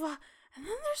there's the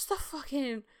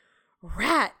fucking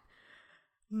rat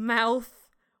mouth.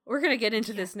 We're gonna get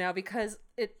into this now because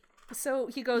so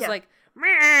he goes Yeah. like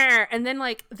 "Meow," and then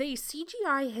they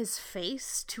CGI his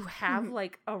face to have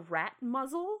a rat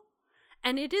muzzle,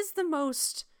 and it is the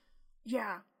most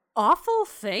Yeah. awful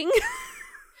thing.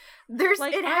 There's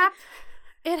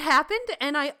It happened,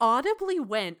 and I audibly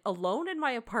went alone in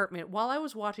my apartment while I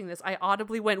was watching this. I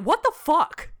audibly went, "What the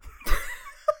fuck?"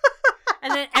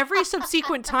 And then every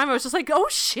subsequent time, I was just like, "Oh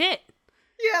shit!"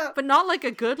 Yeah. But not like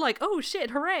a good "Oh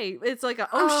shit, hooray!" It's like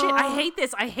 "Oh shit, I hate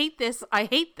this, I hate this, I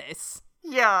hate this."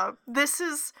 Yeah. This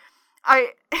is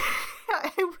I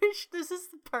wish this is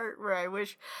the part where I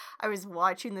wish I was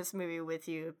watching this movie with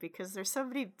you, because there's so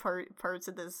many parts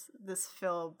of this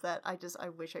film that I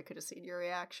wish I could have seen your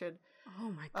reaction. Oh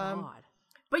my god.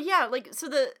 But yeah, so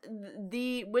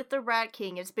the with the Rat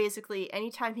King, it's basically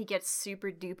anytime he gets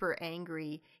super duper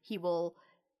angry, he will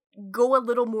go a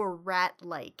little more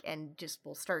rat-like and just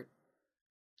will start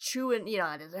chewing,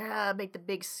 just, make the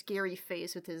big scary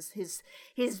face with his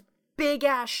big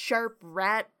ass sharp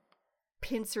rat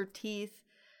pincer teeth.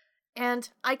 And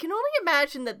I can only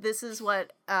imagine that this is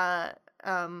what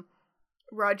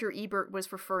Roger Ebert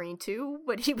was referring to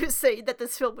when he was saying that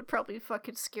this film would probably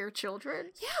fucking scare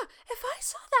children. Yeah, if I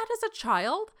saw that as a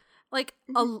child,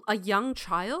 a young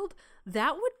child,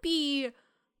 that would be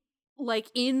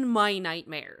in my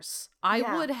nightmares. I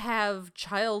Yeah. would have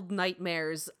child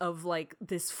nightmares of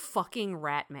this fucking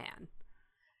rat man.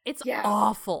 It's Yeah.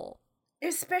 awful.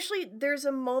 Especially, there's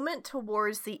a moment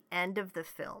towards the end of the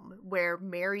film where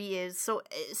Mary is so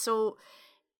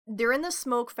they're in the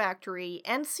smoke factory.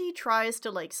 NC tries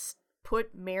to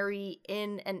put Mary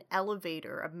in an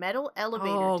elevator, a metal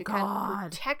elevator, Oh, to kind of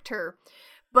God. protect her.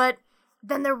 But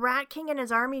then the Rat King and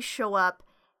his army show up,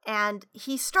 and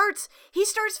he starts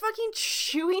fucking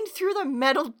chewing through the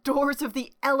metal doors of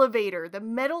the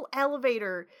metal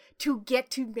elevator to get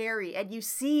to Mary, and you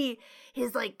see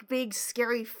his big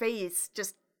scary face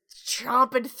just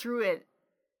chomping through it,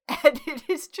 and it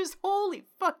is just holy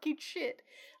fucking shit.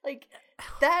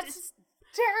 That's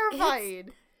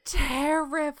terrifying.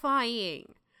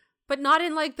 terrifying. But not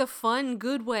in like the fun,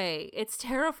 good way. It's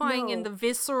terrifying in the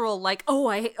visceral, like,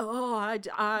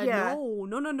 Yeah.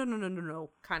 no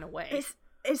kind of way.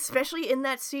 Especially in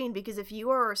that scene, because if you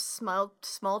are a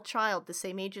small child the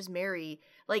same age as Mary,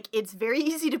 like, it's very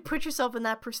easy to put yourself in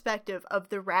that perspective of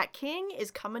the Rat King is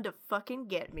coming to fucking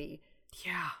get me.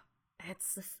 Yeah.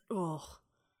 It's, oh,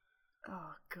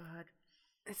 God.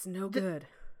 it's no good.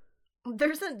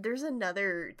 There's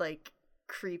another, like,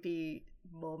 creepy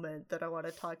moment that I want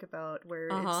to talk about where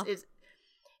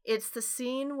it's the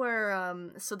scene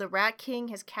where so the Rat King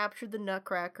has captured the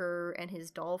Nutcracker and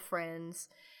his doll friends,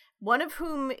 one of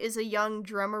whom is a young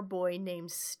drummer boy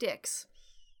named Styx.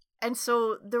 And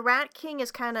so the Rat King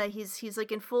is kind of he's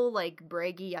like in full like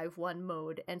braggy I've won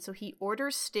mode, and so he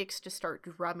orders Styx to start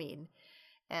drumming,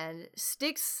 and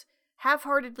Styx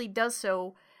half-heartedly does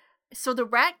so. So the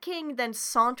Rat King then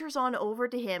saunters on over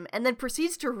to him and then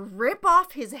proceeds to rip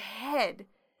off his head.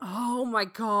 Oh my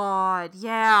god,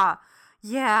 yeah.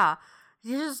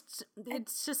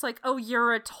 It's just like, oh,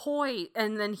 you're a toy.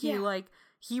 And then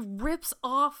he rips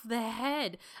off the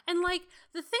head. And like,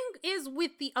 the thing is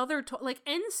with the other like,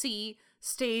 NC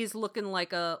stays looking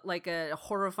like a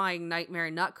horrifying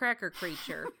nightmare Nutcracker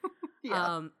creature.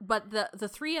 But the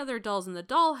three other dolls in the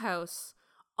dollhouse,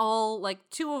 all like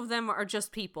two of them are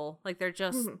just people, like they're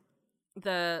just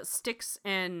the Styx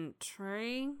and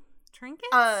Trinkets,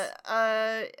 the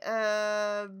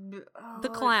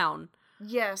clown,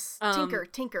 yes, Tinker,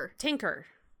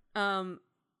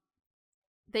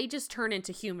 they just turn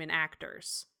into human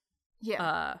actors,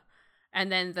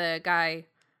 and then the guy,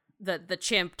 the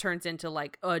chimp turns into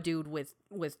like a dude with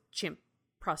chimp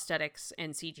prosthetics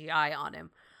and CGI on him.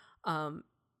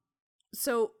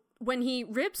 So when he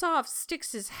rips off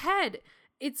Styx's head,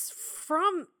 it's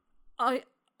from a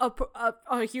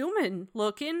human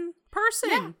looking person.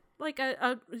 Yeah. Like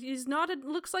he's not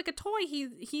looks like a toy.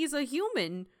 He's a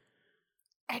human.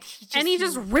 And he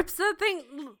just rips that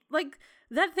thing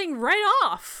right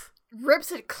off.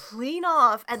 Rips it clean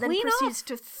off and then proceeds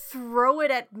to throw it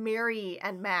at Mary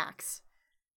and Max.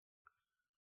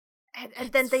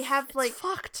 And then they have like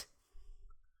fucked.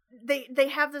 They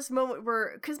have this moment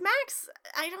where, because Max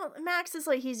is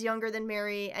like, he's younger than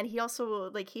Mary, and he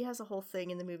also like he has a whole thing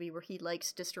in the movie where he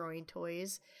likes destroying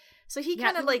toys, so he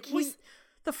kind of like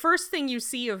the first thing you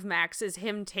see of Max is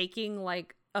him taking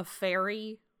like a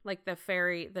fairy, like the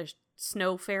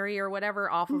snow fairy or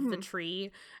whatever, off of the tree,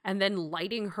 and then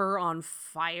lighting her on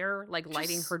fire, like just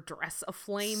lighting her dress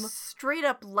aflame, straight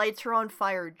up lights her on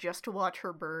fire just to watch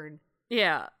her burn.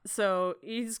 Yeah, so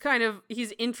he's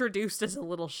introduced as a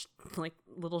little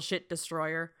shit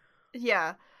destroyer.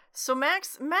 Yeah, so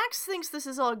Max thinks this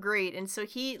is all great, and so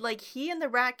he and the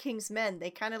Rat King's men,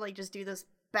 they kind of like just do this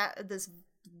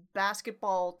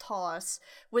basketball toss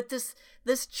with this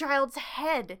child's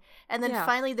head, and then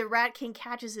finally the Rat King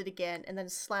catches it again and then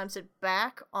slams it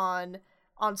back on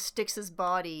Styx's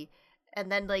body, and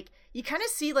then like you kind of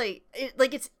see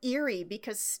it's eerie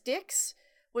because Styx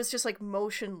was just like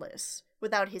motionless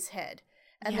without his head,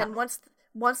 and then once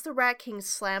the Rat King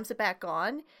slams it back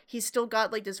on, he's still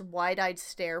got like this wide-eyed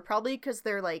stare, probably because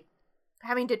they're like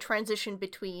having to transition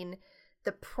between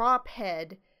the prop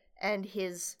head and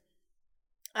his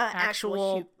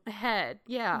actual head.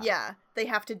 Yeah, they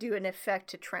have to do an effect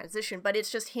to transition, but it's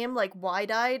just him like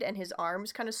wide-eyed and his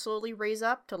arms kind of slowly raise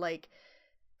up to like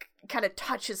kind of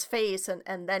touch his face,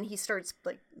 and then he starts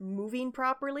like moving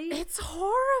properly. It's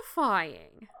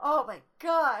horrifying. Oh my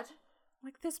god.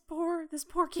 Like this poor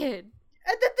kid.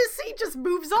 And then the scene just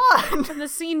moves on. And the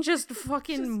scene just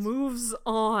fucking moves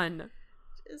on.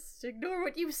 Just ignore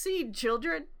what you've seen,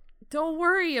 children. Don't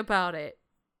worry about it.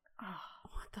 Oh,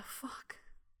 what the fuck?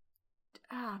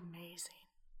 Amazing.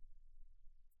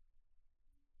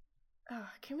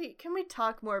 Can we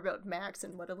talk more about Max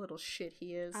and what a little shit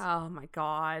he is? Oh my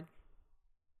god.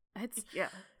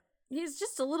 He's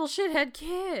just a little shithead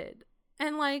kid.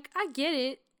 And like, I get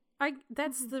it.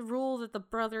 That's the role that the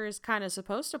brother is kind of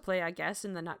supposed to play, I guess,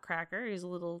 in the Nutcracker. He's a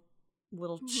little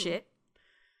shit.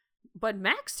 But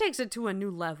Max takes it to a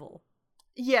new level.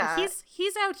 Yeah.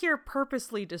 He's out here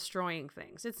purposely destroying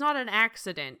things. It's not an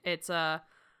accident. It's I'm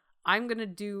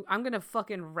gonna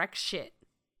fucking wreck shit.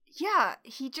 Yeah,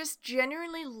 he just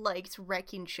genuinely likes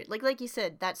wrecking shit. Like you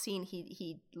said, that scene,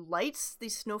 he lights the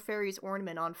Snow Fairy's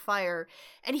ornament on fire,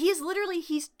 and he's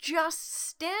just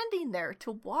standing there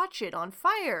to watch it on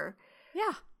fire.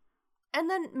 Yeah. And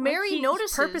then Mary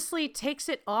notices. He purposely takes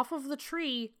it off of the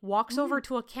tree, walks over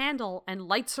to a candle, and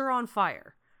lights her on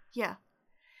fire. Yeah.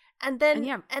 And then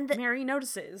Mary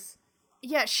notices.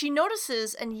 Yeah, she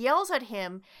notices and yells at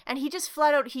him, and he just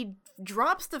flat out, he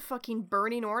drops the fucking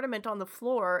burning ornament on the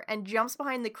floor and jumps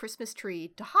behind the Christmas tree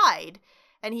to hide.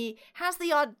 And he has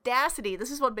the audacity,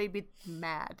 this is what made me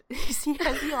mad, he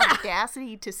has the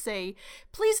audacity to say,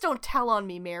 "Please don't tell on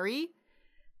me, Mary."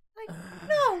 Like,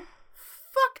 no,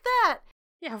 fuck that.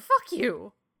 Yeah, fuck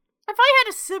you. If I had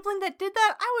a sibling that did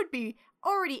that, I would be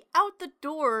already out the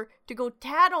door to go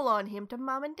tattle on him to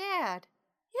mom and dad.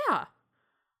 Yeah.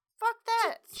 Fuck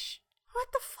that.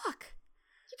 What the fuck?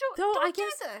 You don't, Though don't I do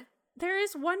guess that. there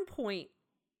is one point,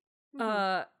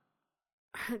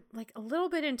 like a little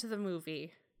bit into the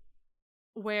movie,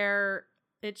 where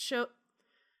it show.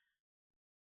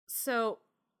 So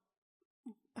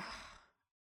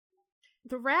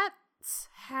the rats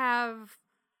have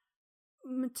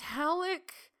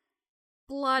metallic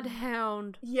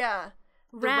bloodhound Yeah.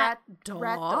 The rat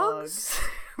rat dogs. dogs.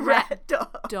 Rat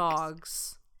dogs.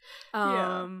 dogs.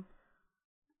 Yeah.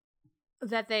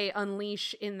 That they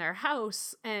unleash in their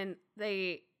house, and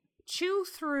they chew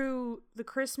through the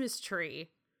Christmas tree.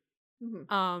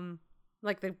 Mhm.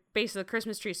 Like the base of the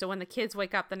Christmas tree, so when the kids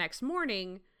wake up the next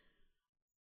morning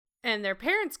and their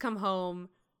parents come home,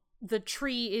 the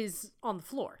tree is on the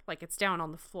floor, like it's down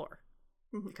on the floor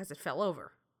because it fell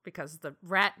over, because the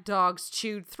rat dogs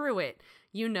chewed through it,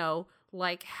 you know,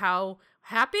 like how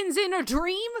happens in a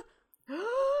dream.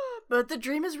 But the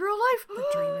dream is real life. The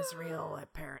dream is real,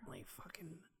 apparently,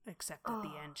 fucking, except at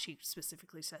the end she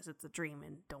specifically says it's a dream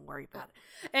and don't worry about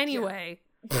it. Anyway.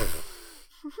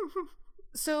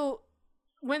 So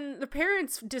when the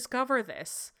parents discover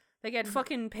this, they get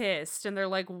fucking pissed, and they're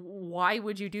like, "Why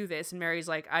would you do this?" And Mary's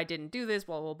like, "I didn't do this,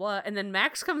 blah, blah, blah." And then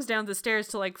Max comes down the stairs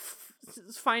to, like,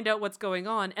 find out what's going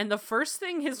on. And the first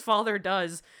thing his father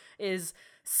does is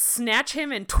snatch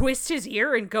him and twist his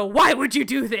ear and go, "Why would you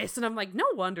do this?" And I'm like, no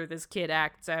wonder this kid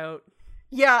acts out.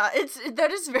 Yeah, that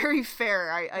is very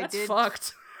fair. That's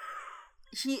fucked.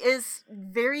 He is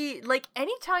very, like,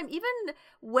 anytime, even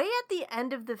way at the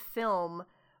end of the film,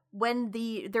 when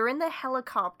they're in the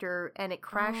helicopter and it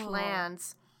crash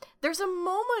lands, there's a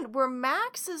moment where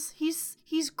Max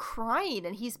he's crying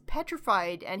and he's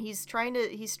petrified, and he's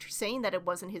saying that it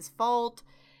wasn't his fault,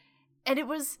 and it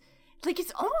was like,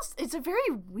 it's a very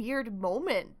weird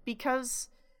moment, because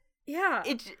Yeah.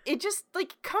 it just,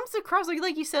 like, comes across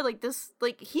like you said, like, this,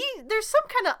 like, there's some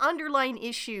kind of underlying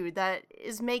issue that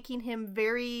is making him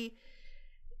very,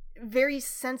 very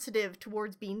sensitive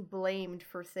towards being blamed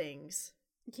for things.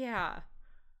 Yeah.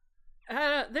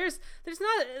 There's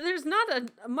not a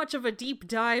much of a deep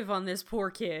dive on this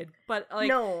poor kid, but, like,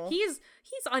 No. he's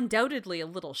undoubtedly a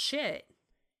little shit.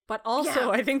 But also, Yeah.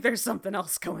 I think there's something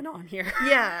else going on here.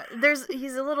 Yeah,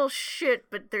 he's a little shit,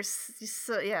 but there's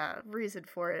reason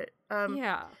for it.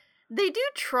 Yeah. They do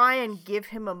try and give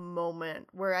him a moment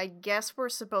where I guess we're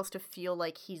supposed to feel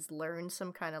like he's learned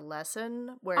some kind of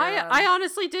lesson. Where I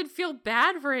honestly did feel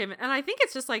bad for him, and I think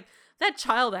it's just like that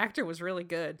child actor was really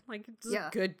good. Like, it's a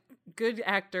good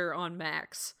actor on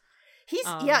Max. he's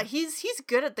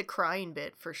good at the crying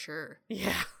bit for sure.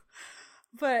 Yeah.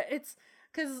 But it's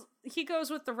because he goes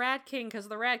with the Rat King, because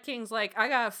the Rat King's like, "I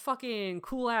got fucking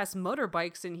cool ass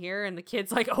motorbikes in here," and the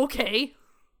kid's like, "Okay."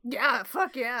 Yeah,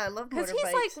 fuck yeah, I love motorbikes. Because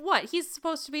he's like, what? He's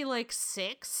supposed to be like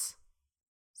 6,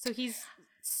 so he's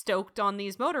stoked on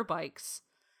these motorbikes.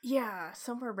 Yeah,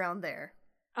 somewhere around there.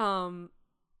 And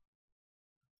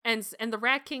the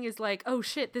Rat King is like, "Oh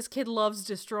shit, this kid loves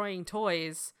destroying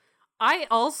toys. I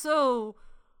also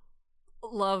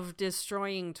love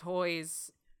destroying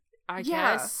toys. I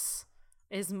guess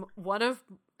is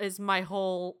my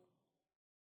whole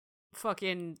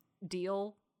fucking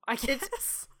deal. I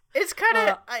guess It's kind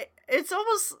of it's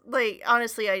almost like,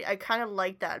 honestly, I kind of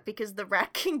like that, because the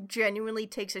Rat King genuinely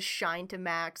takes a shine to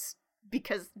Max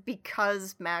because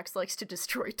Max likes to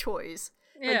destroy toys.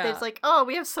 Like, Yeah. it's like, oh,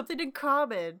 we have something in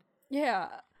common.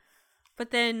 Yeah.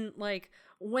 But then, like,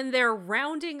 when they're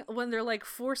like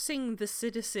forcing the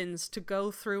citizens to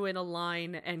go through in a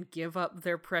line and give up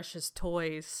their precious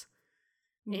toys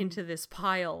into this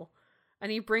pile,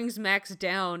 and he brings Max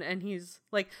down, and he's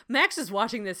like, Max is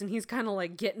watching this, and he's kind of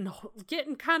like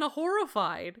getting kind of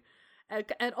horrified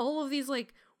at all of these,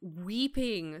 like,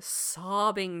 weeping,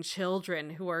 sobbing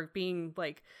children who are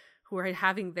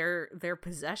having their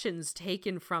possessions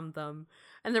taken from them.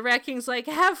 And the Rat King's like,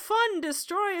 "Have fun,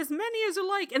 destroy as many as you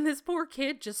like," and this poor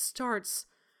kid just starts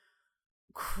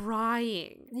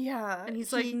crying. Yeah. And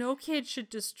he's like, "No kid should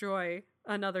destroy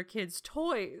another kid's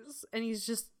toys," and he's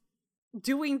just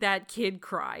doing that kid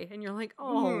cry, and you're like,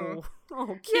 oh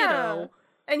kiddo.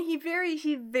 And he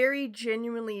very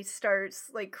genuinely starts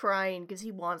like crying because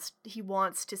he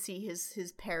wants to see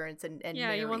his parents and yeah,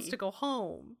 Mary. he wants to go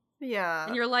home. Yeah.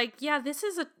 And you're like, yeah, this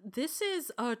is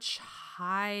a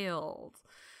child.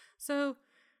 So,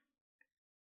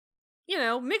 you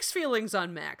know, mixed feelings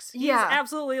on Max. He's Yeah.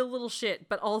 absolutely a little shit,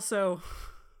 but also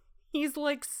he's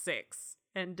like 6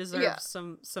 and deserves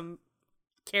some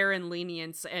care and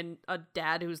lenience and a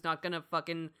dad who's not gonna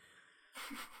fucking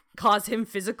cause him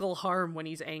physical harm when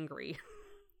he's angry.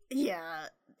 Yeah.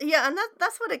 Yeah, and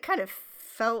that's what it kind of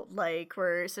felt like,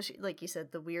 where especially like you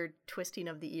said, the weird twisting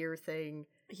of the ear thing.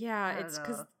 Yeah, I it's don't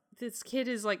because know. this kid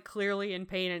is like clearly in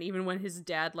pain, and even when his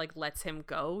dad like lets him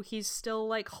go, he's still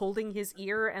like holding his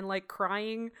ear and like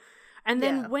crying. And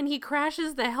then Yeah. when he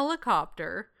crashes the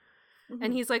helicopter,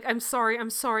 and he's like, I'm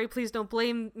sorry, please don't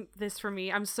blame this for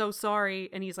me, I'm so sorry.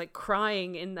 And he's like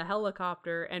crying in the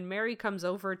helicopter, and Mary comes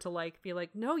over to like be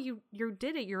like, no, you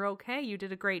did it, you're okay, you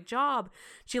did a great job.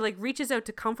 She like reaches out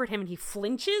to comfort him, and he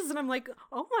flinches, and I'm like,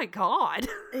 oh my god.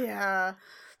 Yeah.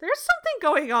 There's something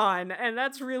going on, and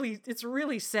it's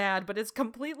really sad, but it's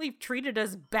completely treated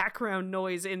as background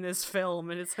noise in this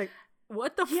film, and it's like,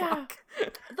 what the Yeah. fuck?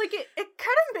 Like it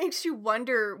kind of makes you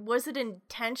wonder, was it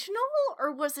intentional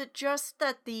or was it just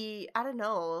that the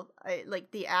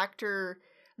the actor,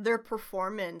 their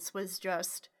performance was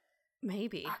just,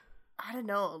 Maybe. I don't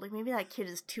know, like maybe that kid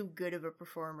is too good of a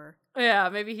performer. Yeah,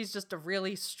 maybe he's just a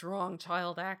really strong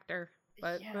child actor.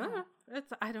 But Yeah.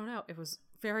 I don't know. It was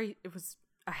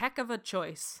a heck of a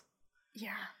choice.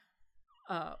 Yeah.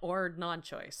 Or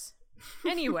non-choice.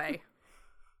 Anyway,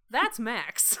 that's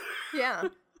Max. Yeah.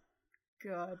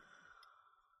 God.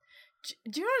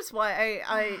 Do you notice why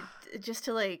I just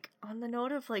to like, on the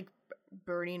note of like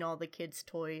burning all the kids'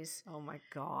 toys, Oh my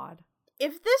god.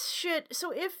 if this shit,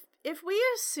 so if we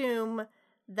assume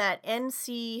that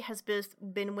NC has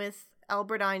been with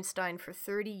Albert Einstein for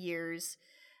 30 years,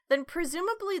 then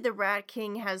presumably the Rat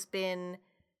King has been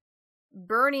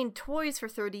burning toys for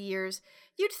 30 years.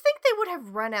 You'd think they would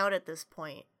have run out at this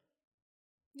point.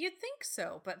 You'd think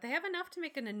so, but they have enough to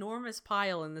make an enormous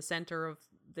pile in the center of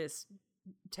this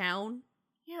town.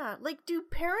 Yeah, like, do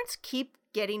parents keep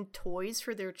getting toys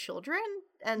for their children?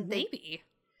 And Maybe.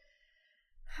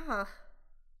 Huh.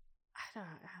 I don't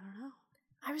know.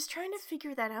 I was trying to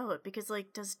figure that out because,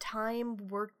 like, does time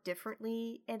work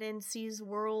differently in NC's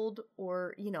world,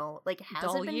 or, you know, like, has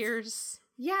Doll it been years.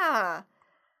 Yeah.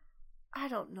 I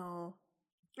don't know.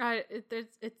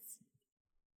 It's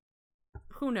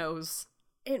who knows.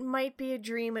 It might be a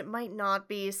dream, it might not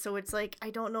be, so it's like, I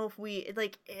don't know if we,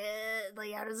 like,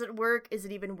 how does it work? Is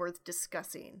it even worth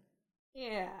discussing?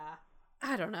 Yeah.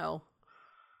 I don't know.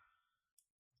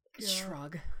 Yeah.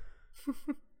 Shrug.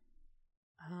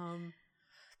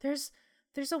 There's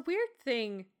a weird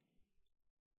thing.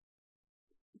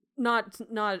 Not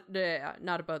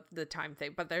about the time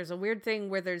thing, but there's a weird thing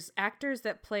where there's actors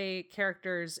that play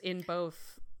characters in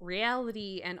both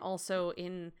reality and also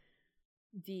in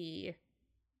the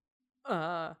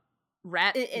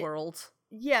rat world.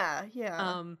 Yeah.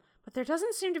 But there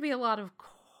doesn't seem to be a lot of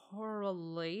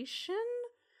correlation.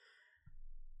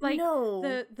 Like,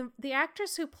 no. the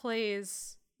actress who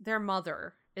plays their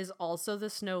mother is also the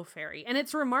snow fairy, and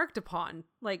it's remarked upon.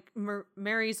 Like,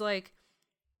 Mary's like,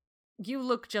 you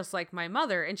look just like my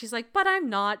mother, and she's like, but I'm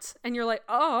not. And you're like,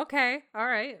 oh, okay, all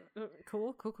right,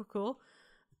 cool.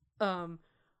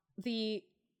 The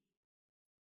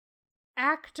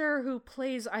actor who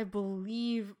plays, I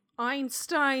believe,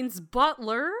 Einstein's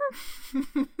butler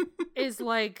is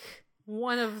like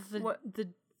one of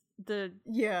the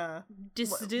Yeah.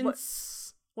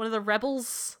 dissidents, one of the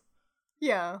rebels.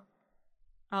 Yeah.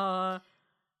 And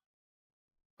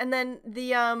then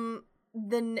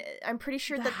I'm pretty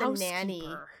sure that the nanny.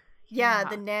 housekeeper. Yeah,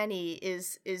 the nanny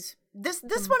is this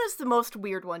one is the most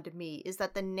weird one to me, is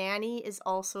that the nanny is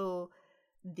also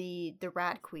the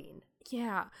rat queen.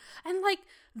 Yeah. And like,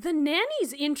 the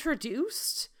nanny's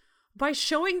introduced by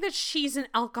showing that she's an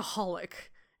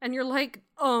alcoholic. And you're like,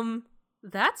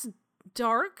 that's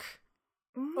dark.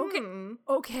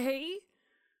 Okay.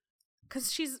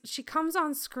 Because she comes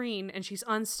on screen and she's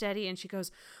unsteady and she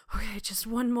goes, okay, just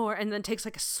one more, and then takes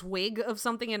like a swig of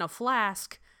something in a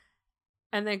flask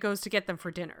and then goes to get them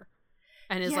for dinner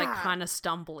and is like Yeah. kind of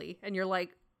stumbly. And you're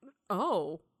like,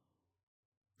 oh,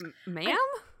 ma'am?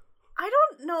 I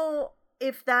don't know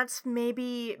if that's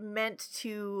maybe meant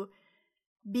to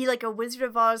be like a Wizard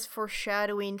of Oz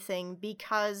foreshadowing thing,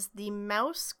 because the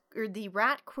mouse or the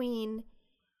rat queen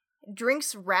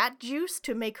drinks rat juice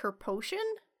to make her potion.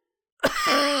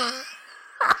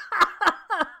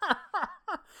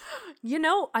 You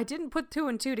know, I didn't put 2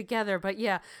 and 2 together, but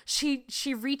yeah, she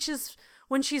reaches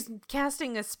when she's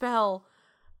casting a spell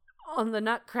on the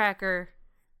Nutcracker,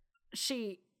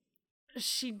 she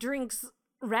drinks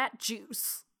rat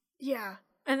juice. Yeah.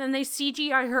 And then they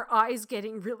CGI her eyes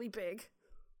getting really big.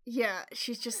 Yeah,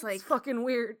 she's just like It's fucking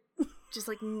weird. just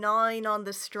like gnawing on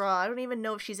the straw. I don't even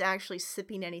know if she's actually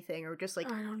sipping anything or just like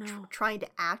I don't know. trying to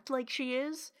act like she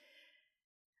is.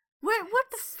 What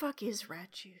the fuck is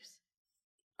rat juice?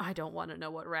 I don't want to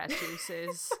know what rat juice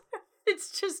is.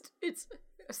 It's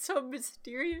some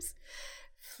mysterious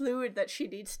fluid that she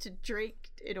needs to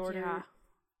drink in order.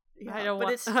 Yeah, I don't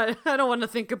want to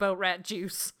think about rat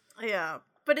juice. Yeah,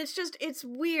 but it's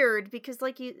weird because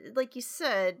like you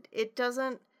said, it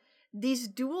doesn't. These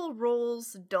dual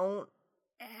roles don't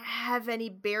have any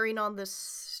bearing on the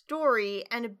story,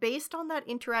 and based on that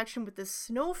interaction with the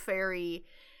snow fairy,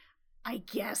 I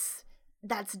guess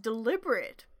that's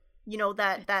deliberate. You know,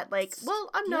 that like, well,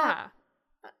 I'm not.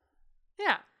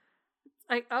 Yeah.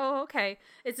 Like, oh, okay.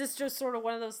 Is this just sort of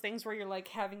one of those things where you're like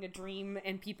having a dream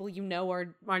and people you know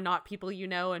are not people you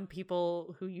know and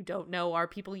people who you don't know are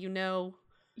people you know?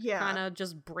 Yeah. Kind of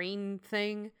just brain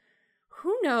thing.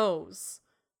 Who knows?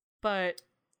 But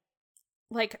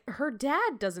like her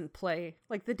dad doesn't play.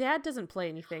 Like the dad doesn't play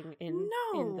anything in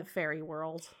the fairy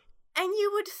world. And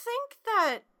you would think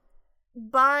that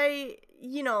by,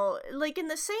 you know, like in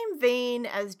the same vein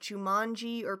as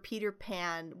Jumanji or Peter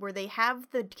Pan, where they have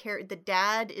the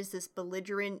dad is this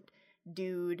belligerent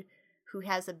dude who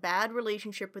has a bad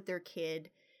relationship with their kid,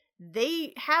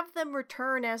 they have them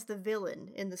return as the villain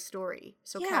in the story.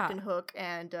 So Yeah. Captain Hook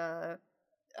and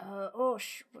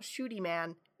Shooty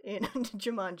Man in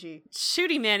Jumanji.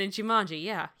 Shooty Man in Jumanji,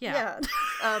 yeah. Yeah.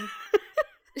 I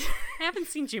haven't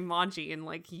seen Jumanji in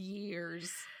like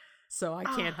years, so I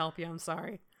can't help you. I'm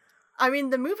sorry. I mean,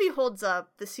 the movie holds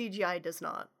up. The CGI does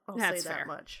not. I'll That's say that fair.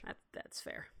 much. That's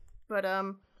fair. But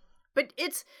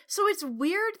it's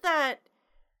weird that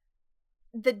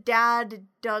the dad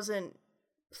doesn't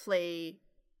play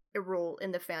a role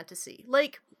in the fantasy.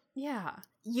 Like, Yeah.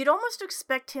 you'd almost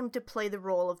expect him to play the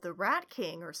role of the Rat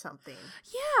King or something.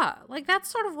 Yeah, like that's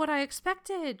sort of what I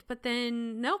expected, but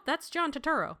then nope, that's John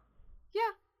Turturro.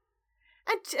 Yeah.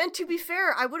 And to be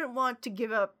fair, I wouldn't want to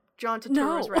give up John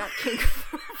Turturro's No. Rat King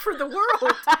for the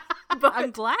world. But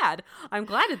I'm glad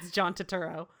it's John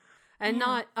Turturro, and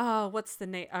not what's the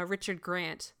name? Richard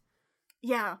Grant,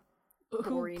 yeah, who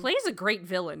boring. plays a great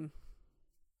villain.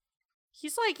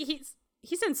 He's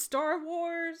in Star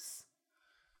Wars.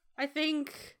 I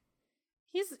think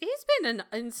he's been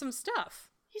in some stuff.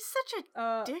 He's such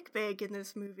a dickbag in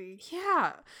this movie.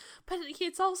 Yeah, but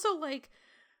it's also like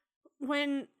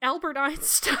when Albert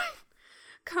Einstein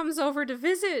comes over to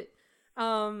visit,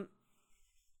 the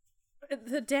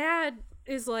dad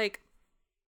is like,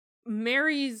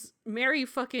 Mary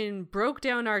fucking broke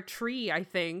down our tree, I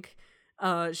think.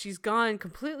 She's gone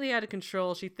completely out of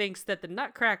control. She thinks that the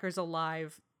Nutcracker's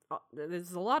alive.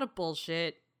 There's a lot of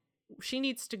bullshit. She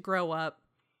needs to grow up.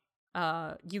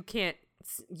 You can't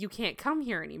come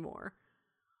here anymore.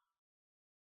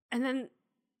 And then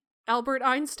Albert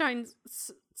Einstein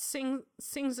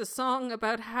sings a song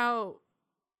about how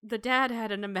the dad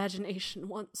had an imagination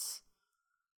once,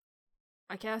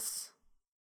 I guess,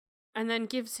 and then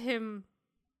gives him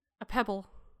a pebble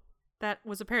that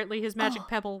was apparently his magic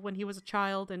pebble when he was a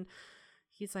child, and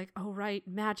he's like, oh right,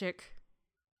 magic.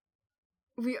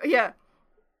 We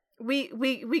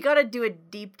gotta do a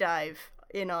deep dive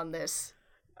in on this.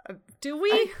 Do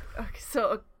we?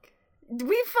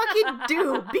 We fucking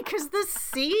do, because the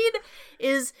scene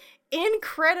is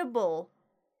incredible.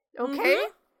 Okay?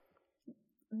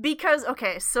 Because,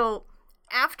 so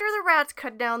after the rats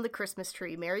cut down the Christmas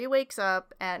tree, Mary wakes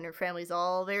up and her family's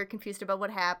all very confused about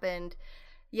what happened.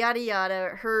 Yada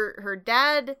yada. Her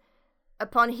dad,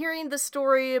 upon hearing the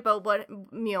story about what,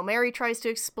 Mary tries to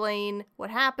explain what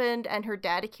happened, and her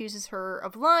dad accuses her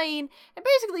of lying, and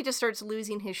basically just starts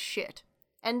losing his shit.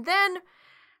 And then,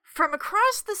 from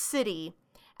across the city,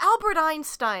 Albert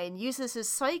Einstein uses his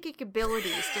psychic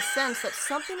abilities to sense that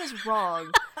something is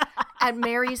wrong at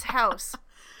Mary's house.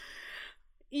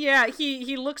 Yeah,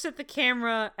 he looks at the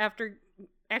camera after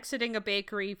exiting a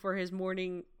bakery for his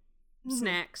morning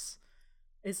snacks.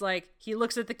 It's like, he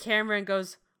looks at the camera and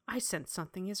goes, I sense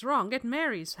something is wrong at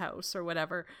Mary's house, or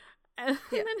whatever. And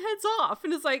then heads off,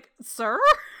 and is like, sir?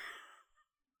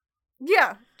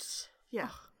 Yeah. Yeah.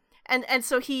 And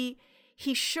so he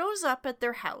shows up at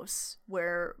their house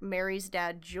where Mary's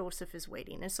dad, Joseph, is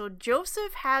waiting. And so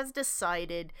Joseph has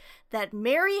decided that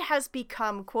Mary has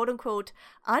become, quote unquote,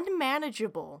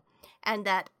 unmanageable, and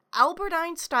that Albert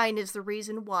Einstein is the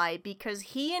reason why, because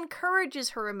he encourages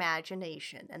her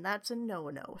imagination, and that's a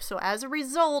no-no. So as a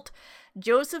result,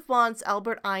 Joseph wants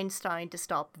Albert Einstein to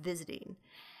stop visiting.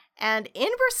 And in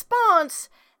response,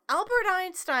 Albert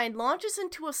Einstein launches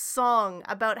into a song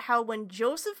about how when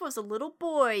Joseph was a little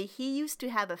boy, he used to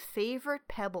have a favorite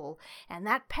pebble, and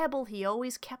that pebble he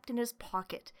always kept in his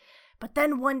pocket. But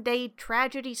then one day,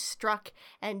 tragedy struck,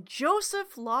 and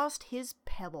Joseph lost his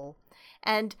pebble.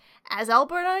 And as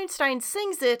Albert Einstein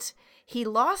sings it, he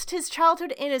lost his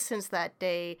childhood innocence that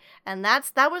day, and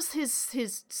that was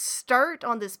his start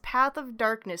on this path of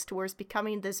darkness towards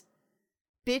becoming this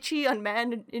bitchy,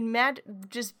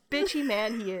 just bitchy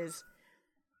man he is.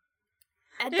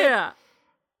 And yeah,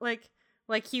 like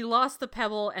he lost the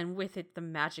pebble, and with it, the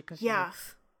magic of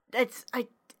youth.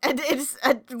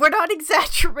 We're not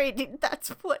exaggerating. That's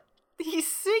what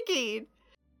he's singing.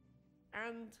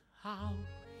 And how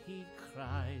he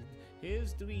cried,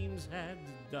 his dreams had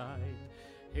died,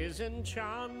 his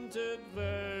enchanted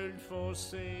world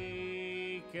forsaken.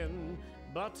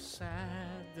 But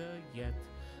sadder yet,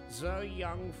 the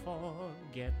young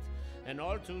forget, and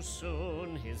all too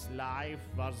soon his life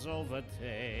was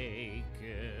overtaken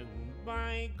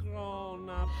by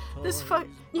grown-up toys. This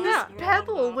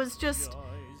pebble was just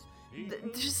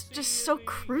so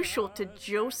crucial to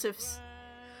Joseph's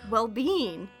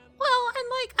well-being. Well, and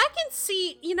like, I can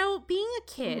see, being a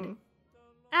kid,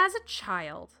 as a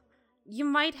child, you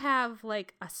might have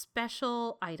like a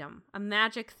special item, a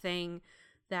magic thing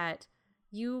that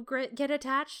you get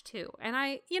attached to.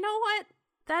 And you know what?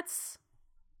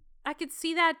 I could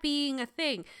see that being a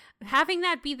thing. Having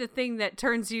that be the thing that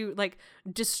turns you, like,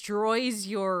 destroys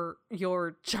your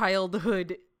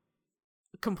childhood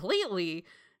completely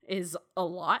is a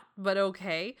lot, but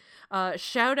okay.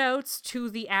 Shout outs to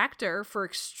the actor for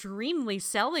extremely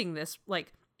selling this,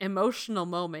 like, emotional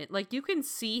moment. Like, you can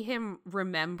see him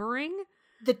remembering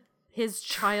his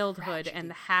childhood and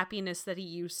the happiness that he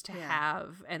used to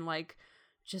have, and, like,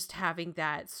 just having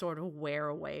that sort of wear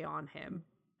away on him,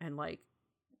 and, like,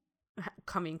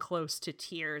 coming close to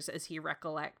tears as he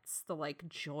recollects the, like,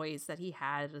 joys that he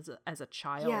had as a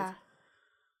child. Yeah.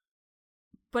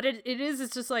 But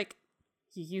it's just like,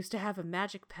 you used to have a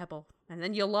magic pebble, and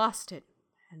then you lost it,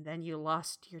 and then you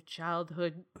lost your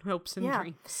childhood hopes and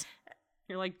dreams.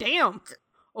 You're like, damn,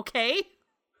 okay.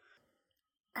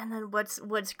 And then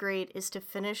what's great is to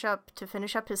finish up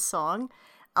his song,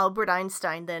 Albert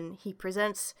Einstein then he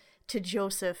presents to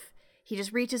Joseph. He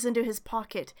just reaches into his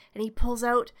pocket and he pulls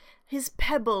out his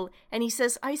pebble and he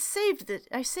says, I saved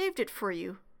it for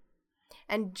you.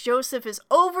 And Joseph is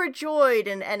overjoyed,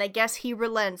 and I guess he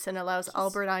relents and allows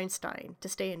Albert Einstein to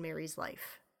stay in Mary's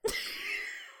life.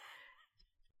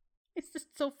 It's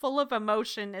just so full of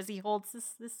emotion as he holds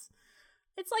this.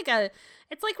 It's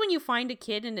like when you find a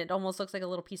kid and it almost looks like a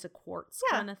little piece of quartz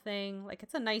kind of thing. Like,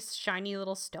 it's a nice shiny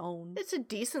little stone. It's a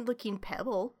decent looking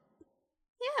pebble.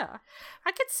 Yeah.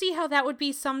 I could see how that would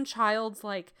be some child's,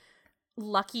 like,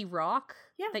 lucky rock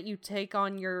that you take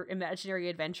on your imaginary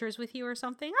adventures with you or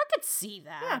something. I could see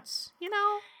that. Yeah.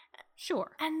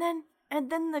 Sure. And then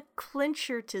the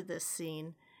clincher to this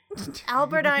scene.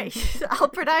 Albert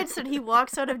Einstein, he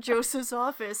walks out of Joseph's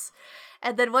office,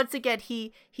 and then once again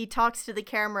he talks to the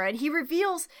camera and he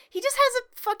reveals he just has a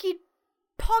fucking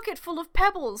pocket full of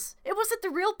pebbles. It wasn't the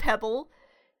real pebble.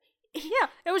 Yeah,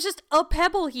 it was just a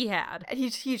pebble he had. And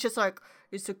he's just like,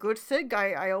 it's a good thing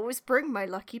I always bring my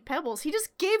lucky pebbles. He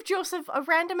just gave Joseph a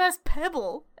random ass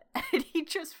pebble and he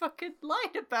just fucking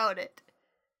lied about it.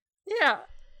 Yeah.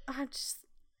 It's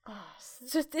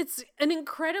an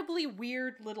incredibly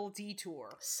weird little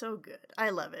detour. So good. I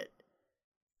love it.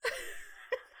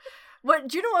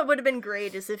 Do you know what would have been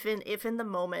great is if in the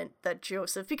moment that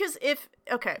Joseph, because if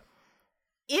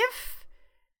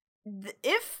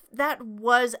that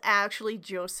was actually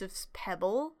Joseph's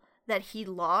pebble that he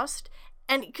lost,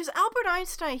 and because Albert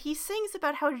Einstein, he sings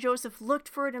about how Joseph looked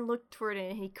for it and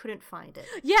he couldn't find it.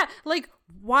 Yeah, like,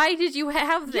 why did you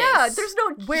have this? Yeah, there's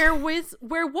no... Where was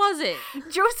it?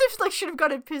 Joseph, like, should have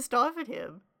gotten pissed off at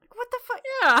him. Like, what the fuck?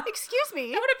 Yeah. Excuse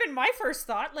me. That would have been my first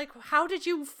thought. Like, how did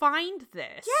you find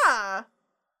this? Yeah.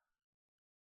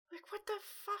 Like, what the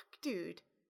fuck, dude?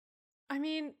 I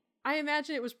mean, I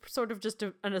imagine it was sort of just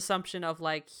an assumption of,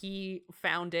 like, he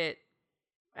found it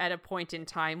at a point in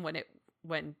time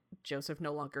when Joseph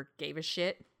no longer gave a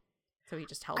shit, so he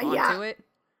just held on to it.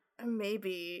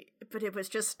 Maybe, but it was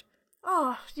just,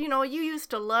 you used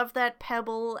to love that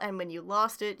pebble, and when you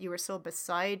lost it, you were so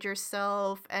beside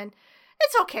yourself, and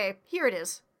it's okay. Here it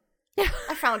is.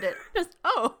 I found it.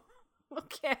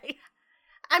 Okay.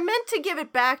 I meant to give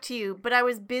it back to you, but I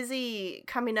was busy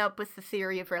coming up with the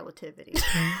theory of relativity.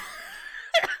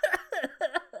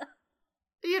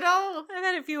 You know? I've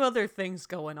had a few other things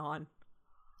going on.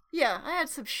 Yeah, I had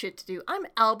some shit to do. I'm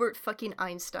Albert fucking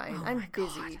Einstein. Oh I'm my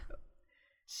busy. God.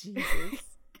 Jesus.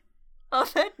 On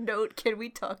that note, can we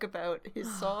talk about his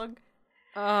song?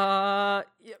 Yeah,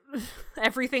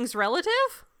 everything's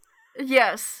relative?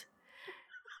 Yes.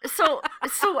 So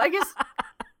I guess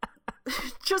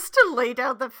just to lay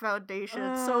down the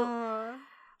foundation. So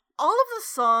all of the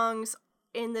songs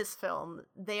in this film,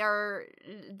 they are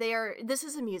this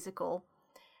is a musical.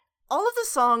 All of the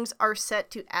songs are set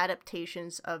to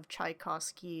adaptations of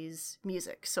Tchaikovsky's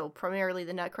music. So primarily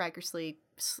the Nutcracker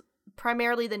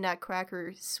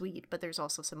Suite, but there's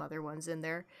also some other ones in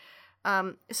there.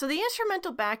 So the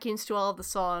instrumental backings to all of the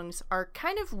songs are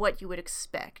kind of what you would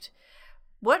expect.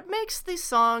 What makes these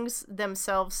songs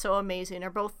themselves so amazing are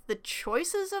both the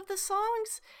choices of the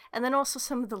songs and then also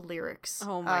some of the lyrics.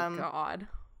 Oh my God.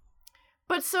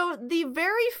 But so the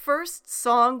very first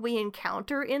song we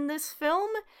encounter in this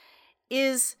film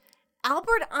is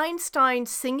Albert Einstein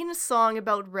singing a song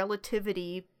about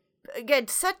relativity, again,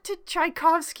 set to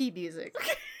Tchaikovsky music.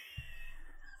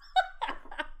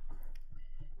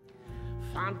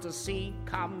 Fantasy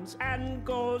comes and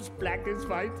goes, black is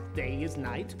white, day is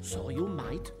night, so you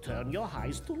might turn your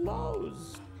highs to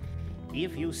lows.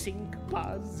 If you think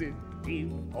positive,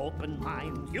 open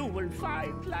mind, you will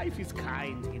find life is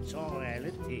kind, it's all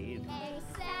relative.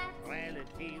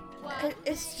 Relative.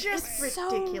 It's just It's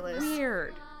ridiculous. so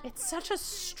weird. It's such a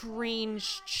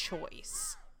strange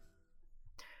choice.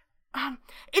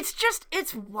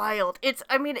 It's wild.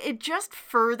 It just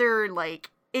further,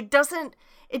 it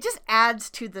just adds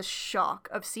to the shock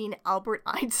of seeing Albert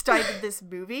Einstein in this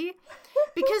movie.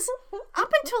 Because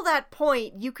up until that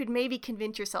point, you could maybe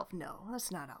convince yourself, no,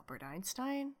 that's not Albert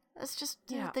Einstein. That's just,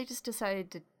 they just decided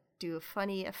to do a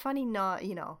funny not,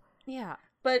 Yeah.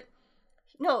 But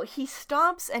no, he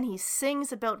stops and he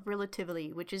sings about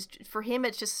relativity, which is, for him,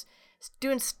 it's just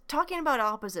talking about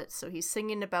opposites. So he's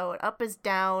singing about up is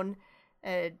down,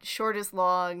 short is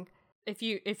long. If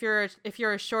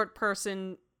you're a short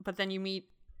person, but then you meet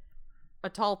a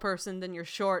tall person, then you're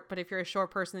short. But if you're a short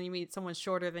person, then you meet someone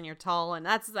shorter than you're tall, and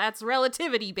that's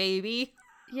relativity, baby.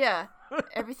 Yeah,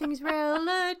 everything's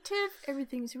relative,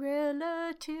 everything's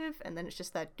relative, and then it's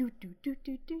just that do do do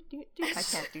do do do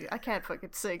do. I can't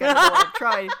fucking sing. I don't know what I'm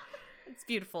trying. It's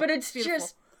beautiful. But it's beautiful.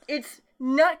 it's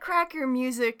Nutcracker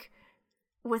music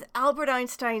with Albert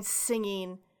Einstein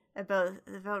singing about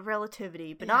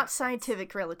relativity, but not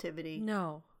scientific relativity.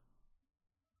 No.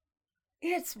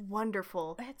 It's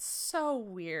wonderful. It's so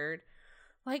weird.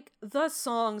 Like, the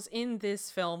songs in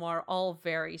this film are all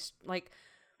very,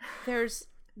 there's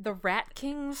the Rat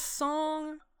King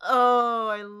song. Oh,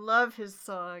 I love his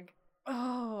song.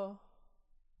 Oh.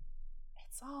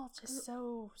 It's all just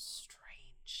so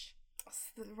strange.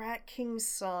 It's the Rat King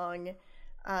song.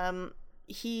 So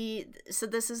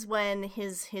this is when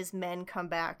his men come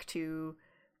back to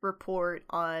report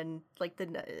on,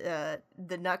 the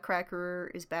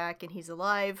Nutcracker is back and he's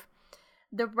alive.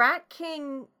 The Rat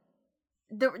King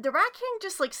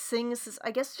just sings this,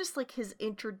 I guess, just his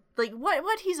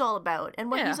what he's all about. And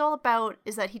what he's all about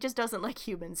is that he just doesn't like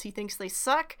humans. He thinks they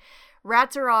suck.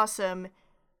 Rats are awesome.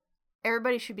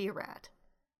 Everybody should be a rat.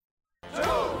 2,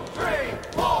 3,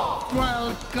 4.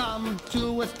 Welcome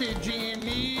to a Stygian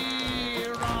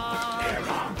era.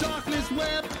 Darkness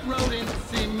wept, rodents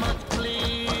seem much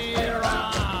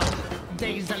clearer.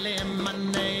 Days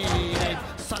eliminated,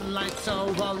 sunlight's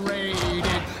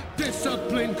overrated.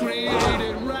 Discipline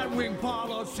created, rat-wing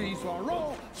policies for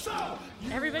all. So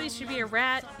Everybody should be a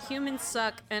rat, humans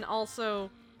suck, and also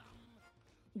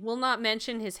will not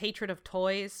mention his hatred of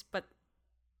toys, but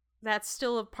that's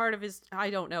still a part of his,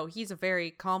 I don't know, he's a very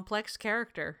complex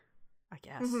character, I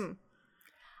guess. Mm-hmm.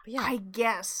 But yeah. I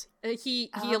guess. He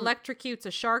electrocutes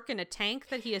a shark in a tank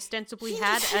that he ostensibly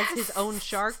had as his own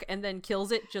shark and then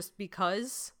kills it just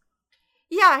because.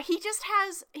 Yeah, he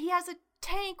has a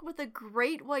tank with a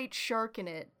great white shark in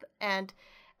it, and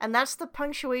that's the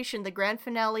punctuation, the grand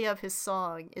finale of his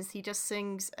song, is he just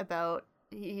sings about,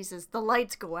 he says, the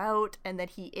lights go out, and then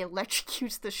he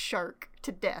electrocutes the shark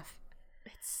to death.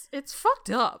 It's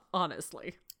fucked up,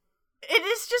 honestly. It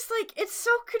is just it's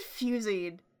so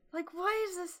confusing. Why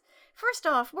is this? First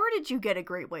off, where did you get a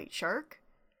great white shark?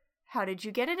 How did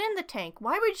you get it in the tank?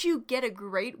 Why would you get a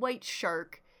great white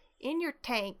shark in your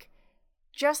tank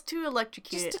just to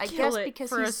electrocute Just it? to I kill guess it because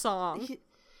for a song.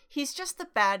 He's just the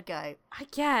bad guy. I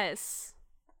guess.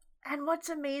 And what's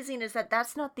amazing is that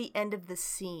that's not the end of the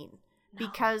scene.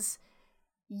 Because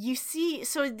you see,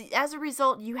 as a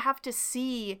result, you have to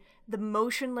see the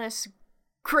motionless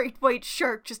great white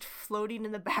shark just floating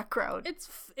in the background.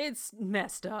 It's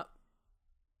messed up.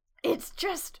 It's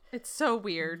just It's so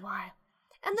weird. wild.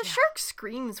 And the shark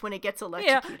screams when it gets Yeah,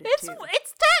 electrocuted it's too.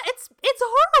 it's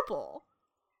horrible.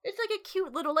 It's like a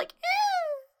cute little like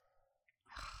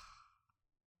eh.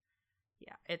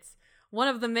 Yeah, it's one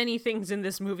of the many things in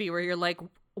this movie where you're like,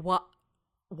 what?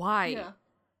 Why? Yeah.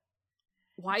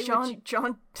 Why would you?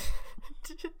 John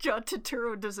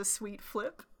Turturro does a sweet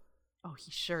flip, Oh,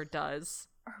 he sure does.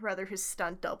 or rather his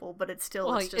stunt double, but it's still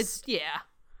Well, it's just yeah.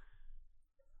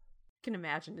 I can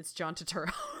imagine it's John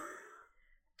Turturro.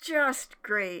 just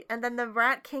great. And then the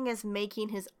Rat King is making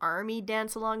his army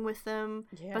dance along with them,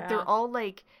 but Yeah. they're all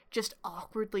like just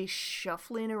awkwardly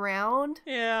shuffling around.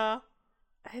 Yeah,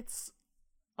 it's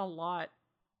a lot.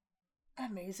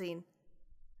 Amazing.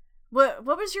 What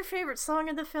was your favorite song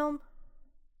in the film?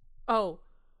 Oh,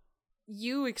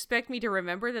 you expect me to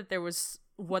remember that there was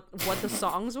what the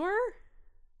songs were?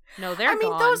 No, they're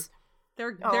gone. those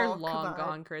They're Oh, come long on.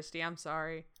 gone, Christy. I'm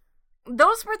sorry.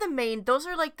 Those were those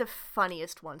are like the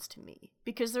funniest ones to me,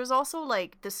 because there's also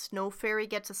like the Snow Fairy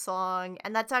gets a song,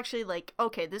 and that's actually like,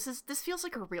 okay, this feels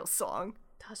like a real song.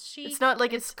 Does she? It's not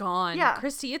like it's gone. yeah.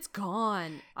 Christy, it's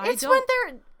gone. It's when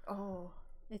they're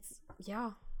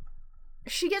yeah.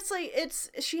 she gets like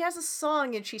she has a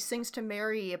song and she sings to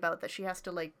Mary about that she has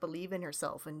to like believe in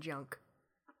herself and junk.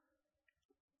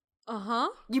 Uh-huh.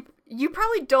 You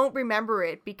probably don't remember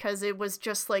it because it was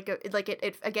just like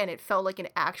it felt like an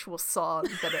actual song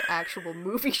that an actual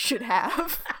movie should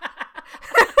have.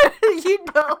 You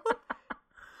know.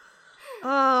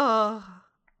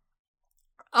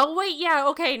 Oh wait, yeah,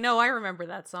 okay, no, I remember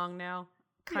that song now.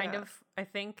 Kind Yeah. of, I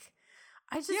think.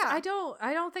 Yeah. I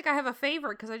don't think I have a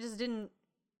favorite because I just didn't.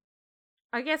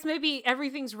 I guess maybe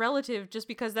everything's relative just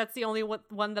because that's the only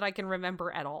one that I can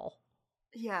remember at all.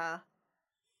 Yeah.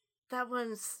 That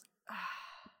one's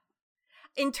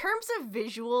in terms of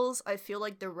visuals, I feel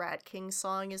like the Rat King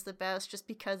song is the best just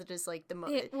because it is like the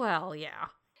most Well, yeah.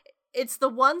 it's the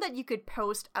one that you could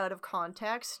post out of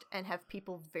context and have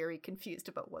people very confused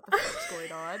about what the fuck's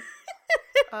going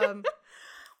on.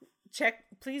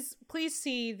 Please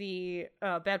see the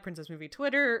Bad Princess Movie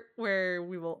Twitter where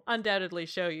we will undoubtedly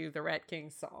show you the Rat King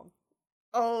song.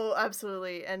 Oh,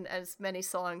 absolutely, and as many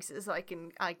songs as I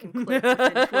can clip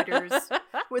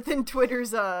within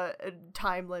Twitter's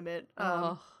time limit.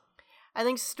 I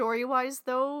think story-wise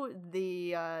though,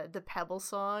 the Pebble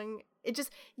song, it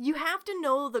just, you have to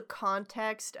know the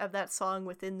context of that song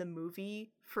within the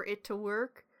movie for it to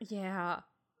work, Yeah.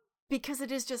 because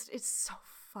it is just, it's so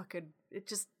fucking, it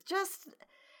just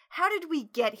how did we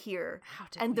get here? How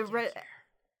did And we the get here?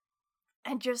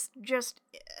 And just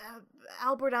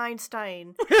Albert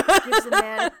Einstein gives a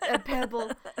man a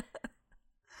pebble.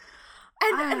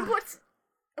 And what's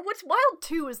wild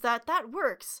too is that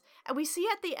works. And we see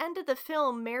at the end of the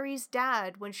film Mary's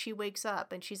dad when she wakes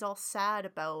up and she's all sad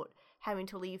about having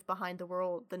to leave behind the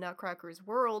Nutcracker's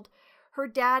world. Her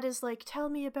dad is like, "Tell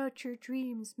me about your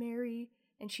dreams, Mary."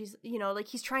 And she's, like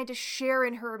he's trying to share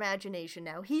in her imagination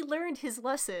now. He learned his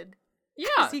lesson. Yeah.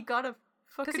 Because he got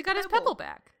his pebble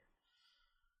back.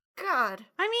 God.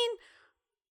 I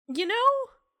mean,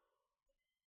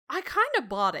 I kind of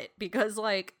bought it because,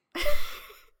 like,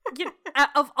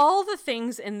 of all the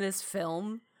things in this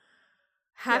film,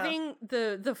 having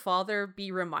the father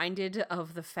be reminded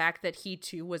of the fact that he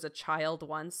too was a child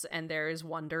once and there is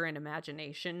wonder and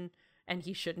imagination and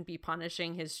he shouldn't be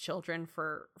punishing his children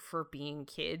for being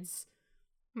kids.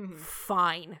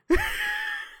 Fine.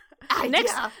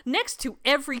 Next to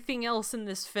everything else in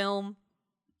this film,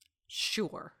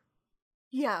 sure.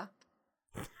 Yeah.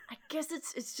 I guess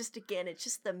it's just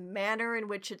the manner in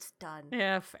which it's done.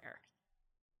 Yeah, fair.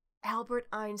 Albert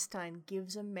Einstein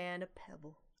gives a man a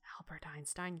pebble. Albert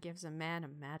Einstein gives a man a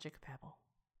magic pebble.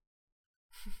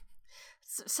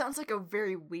 Sounds like a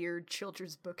very weird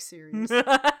children's book series.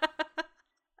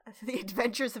 The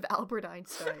Adventures of Albert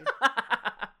Einstein.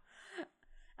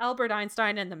 Albert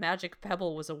Einstein and the Magic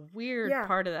Pebble was a weird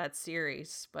part of that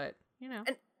series, but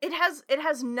And it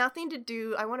has nothing to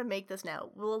do, I want to make this now.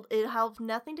 Well, it have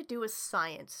nothing to do with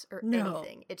science or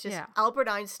anything. It's just Albert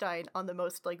Einstein on the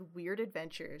most like weird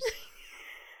adventures.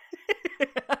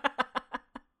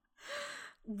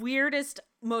 Weirdest,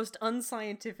 most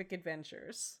unscientific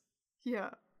adventures. Yeah.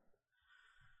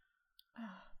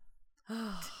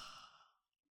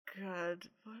 God,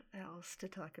 what else to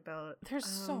talk about? There's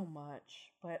so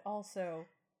much, but also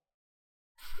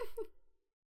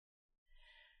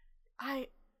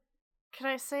Can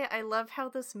I say I love how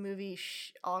this movie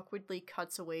awkwardly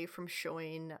cuts away from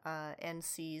showing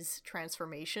NC's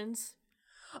transformations?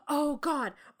 Oh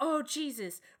god. Oh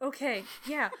Jesus. Okay.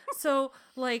 Yeah. So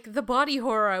like the body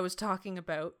horror I was talking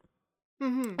about.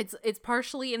 Mm-hmm. It's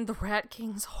partially in the Rat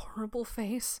King's horrible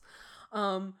face.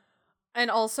 And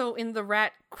also in the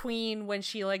Rat Queen when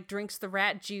she like drinks the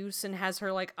rat juice and has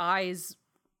her like eyes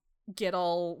get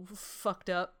all fucked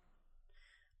up.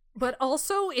 But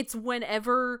also it's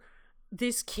whenever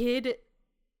this kid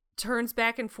turns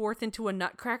back and forth into a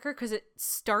nutcracker, because it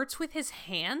starts with his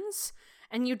hands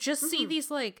and you just see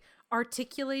these like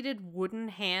articulated wooden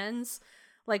hands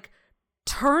like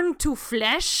turn to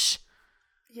flesh.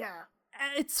 Yeah.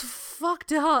 It's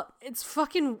fucked up. It's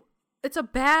a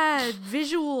bad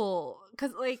visual.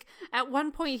 Because like at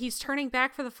one point he's turning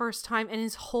back for the first time and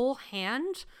his whole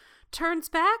hand turns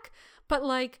back, but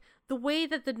like the way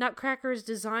that the nutcracker is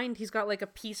designed, he's got like a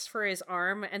piece for his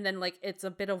arm and then like it's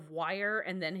a bit of wire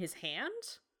and then his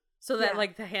hand so that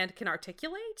like the hand can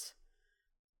articulate.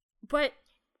 But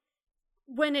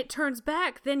when it turns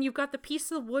back, then you've got the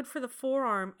piece of wood for the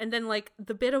forearm and then like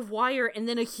the bit of wire and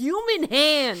then a human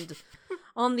hand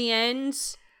on the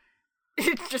end.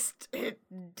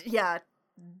 Yeah,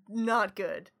 not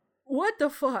good. What the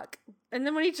fuck? And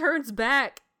then when he turns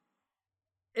back,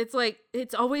 it's like,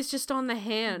 it's always just on the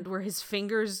hand where his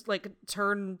fingers like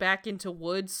turn back into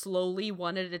wood slowly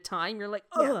one at a time. You're like,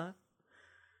 ugh. Yeah.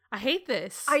 I hate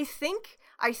this. I think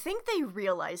they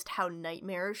realized how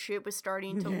nightmarish it was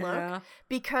starting to look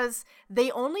because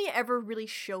they only ever really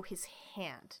show his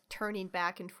hand turning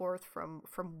back and forth from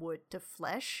wood to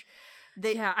flesh.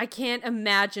 I can't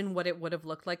imagine what it would have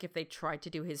looked like if they tried to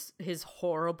do his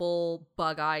horrible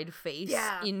bug-eyed face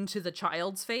into the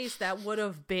child's face. That would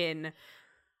have been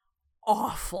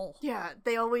awful. Yeah,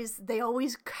 they always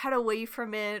cut away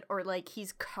from it, or like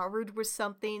he's covered with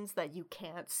something so that you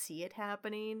can't see it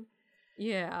happening.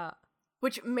 Yeah.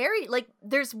 Which Mary, like,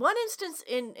 there's one instance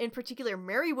in particular,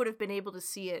 Mary would have been able to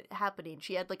see it happening.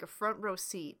 She had, like, a front row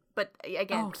seat. But,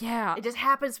 again, it just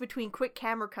happens between quick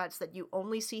camera cuts that you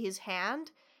only see his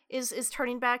hand is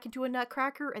turning back into a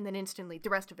nutcracker, and then instantly, the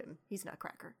rest of him, he's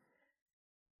nutcracker.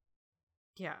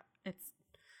 Yeah, it's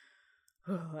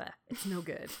no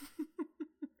good.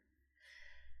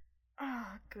 Oh,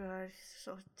 God,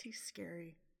 so too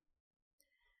scary.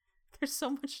 There's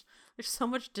so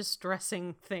much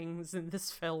distressing things in this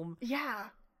film. Yeah.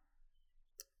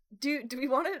 Do we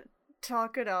want to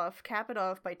cap it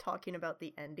off by talking about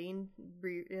the ending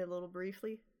a little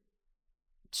briefly?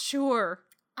 Sure.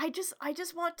 I just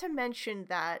want to mention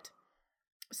that.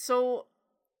 So,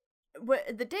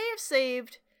 the day of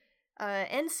Saved,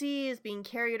 NC is being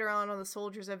carried around on the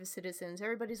soldiers of his citizens.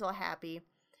 Everybody's all happy.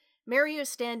 Mary is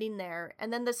standing there,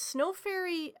 and then the snow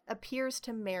fairy appears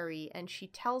to Mary, and she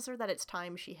tells her that it's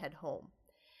time she head home.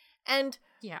 And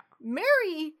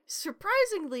Mary,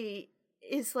 surprisingly,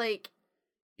 is like,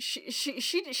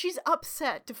 she's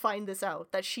upset to find this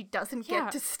out, that she doesn't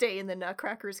get to stay in the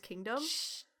Nutcracker's kingdom.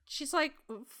 She's like,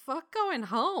 fuck going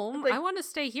home. Like, I want to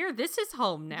stay here. This is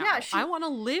home now. Yeah, I want to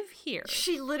live here.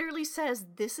 She literally says,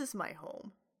 this is my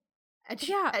home. And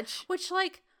which,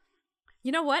 like,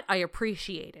 you know what? I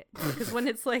appreciate it. Because when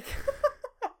it's like...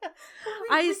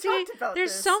 we talked about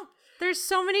there's this. so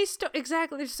many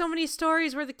there's so many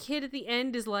stories where the kid at the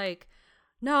end is like,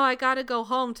 no, I gotta go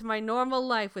home to my normal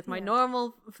life with my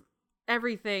normal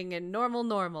everything and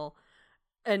normal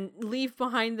and leave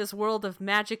behind this world of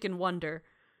magic and wonder.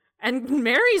 And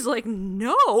Mary's like,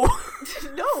 no.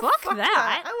 No, fuck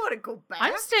that. I want to go back.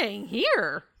 I'm staying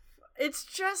here.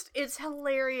 It's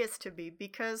hilarious to me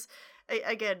because,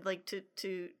 again, like,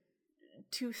 to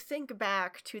think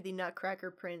back to the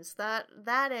Nutcracker Prince, that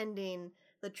ending,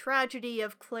 the tragedy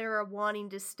of Clara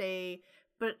wanting to stay,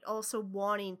 but also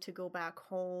wanting to go back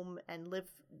home and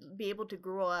be able to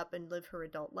grow up and live her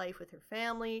adult life with her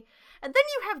family. And then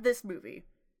you have this movie.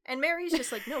 And Mary's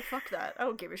just like, no, fuck that. I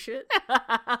don't give a shit.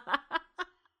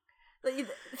 Like,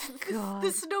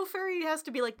 the snow fairy has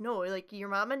to be like, no, like, your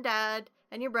mom and dad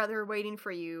and your brother are waiting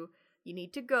for you. You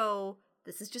need to go.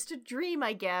 This is just a dream,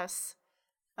 I guess.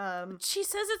 She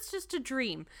says it's just a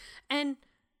dream. And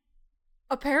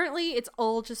apparently it's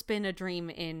all just been a dream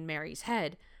in Mary's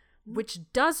head,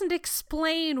 which doesn't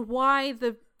explain why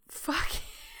the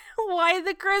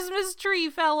Christmas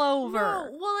tree fell over. No,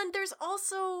 well, and there's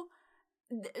also...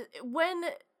 when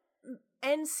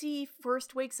NC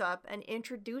first wakes up and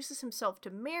introduces himself to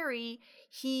Mary,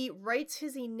 he writes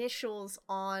his initials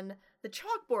on the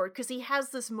chalkboard because he has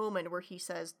this moment where he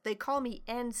says, they call me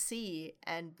NC,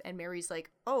 and Mary's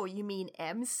like, oh, you mean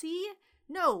MC?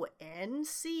 No,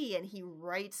 NC, and he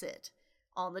writes it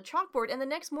on the chalkboard. And the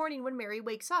next morning when Mary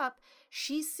wakes up,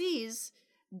 she sees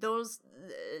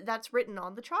that's written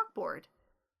on the chalkboard.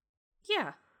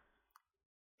 Yeah.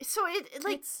 So it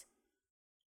like It's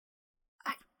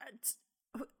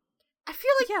I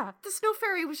feel like yeah. the snow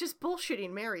fairy was just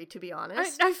bullshitting Mary, to be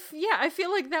honest. I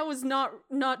feel like that was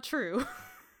not true.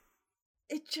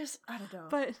 It just, I don't know.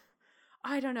 But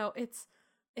I don't know.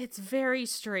 It's very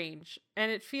strange, and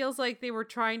it feels like they were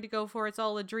trying to go for it's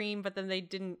all a dream, but then they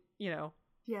didn't, yeah.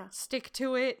 stick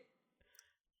to it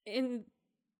in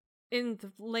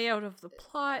the layout of the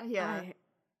plot. Yeah.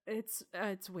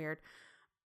 It's weird.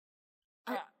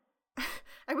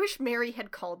 I wish Mary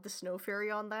had called the snow fairy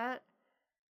on that.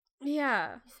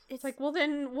 Yeah. It's like, well,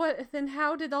 then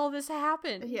how did all this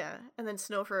happen? Yeah, and then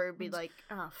Snow Fairy would be like,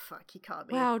 oh, fuck, he caught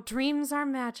me. Wow, dreams are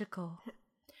magical.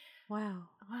 Wow.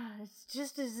 Wow, it's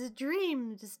just as a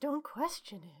dream, just don't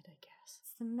question it, I guess.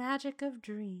 It's the magic of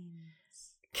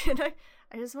dreams. Can I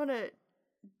just want to,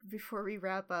 before we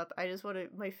wrap up,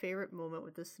 my favorite moment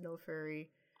with the Snow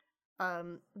Fairy,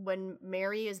 when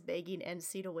Mary is begging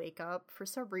NC to wake up, for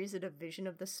some reason a vision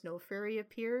of the Snow Fairy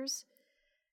appears.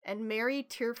 And Mary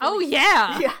tearfully... Oh,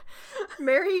 yeah! Yeah.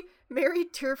 Mary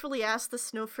tearfully asks the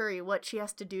Snow Fairy what she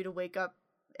has to do to wake up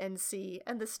NC.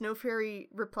 And the Snow Fairy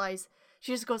replies,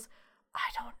 she just goes,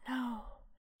 I don't know.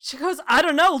 She goes, I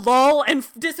don't know, lol, and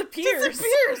disappears.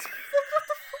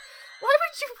 Why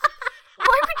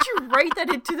would you write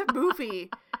that into the movie?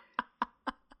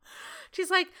 She's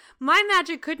like, my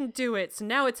magic couldn't do it, so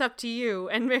now it's up to you.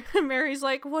 And Mary's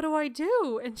like, what do I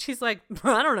do? And she's like,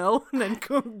 I don't know.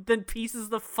 And then pieces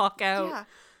the fuck out. Yeah.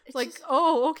 It's like,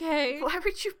 oh, okay. Why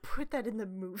would you put that in the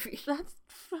movie? That's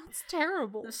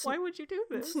terrible. Why would you do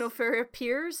The this? Snow Fairy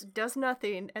appears, does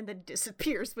nothing, and then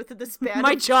disappears within the span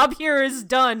My of... job here is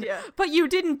done. Yeah. But you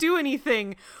didn't do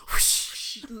anything.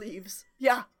 She leaves.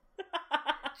 Yeah.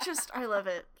 Just, I love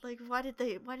it. Like, why did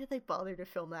they bother to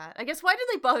film that? I guess, why did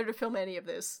they bother to film any of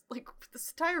this? Like,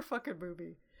 this entire fucking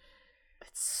movie.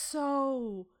 It's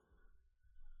so...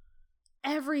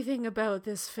 Everything about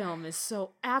this film is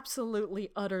so absolutely,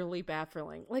 utterly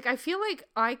baffling. Like, I feel like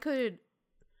I could...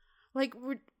 Like,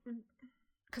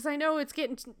 because I know it's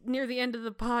getting near the end of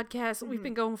the podcast. We've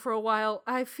been going for a while.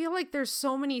 I feel like there's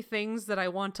so many things that I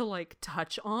want to, like,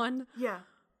 touch on. Yeah.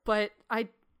 But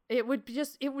it would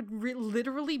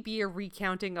literally be a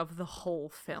recounting of the whole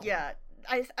film. Yeah.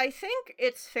 I think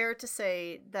it's fair to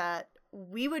say that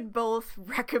we would both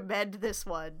recommend this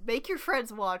one. Make your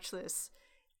friends watch this.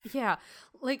 Yeah.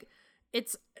 Like,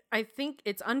 I think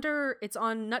it's on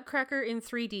Nutcracker in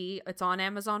 3D. It's on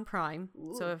Amazon Prime.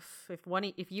 Ooh. So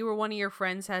if you or one of your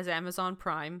friends has Amazon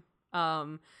Prime,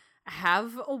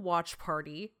 have a watch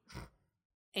party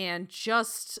and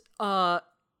just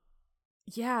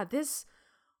this,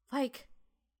 like,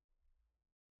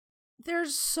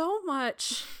 there's so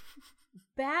much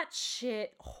batshit,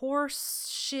 horse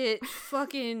shit,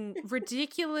 fucking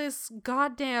ridiculous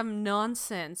goddamn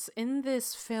nonsense in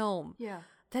this film. Yeah.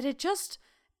 That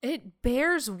it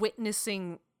bears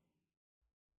witnessing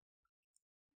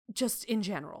just in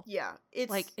general. Yeah.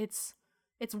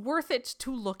 It's worth it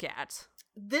to look at.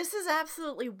 This is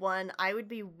absolutely one I would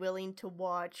be willing to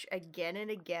watch again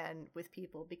and again with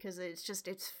people because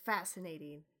it's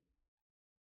fascinating.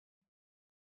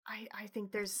 I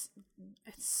think there's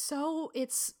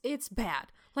it's bad.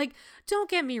 Like, don't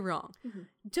get me wrong.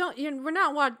 Mm-hmm.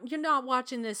 You're not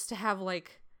watching this to have,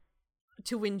 like,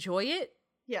 to enjoy it.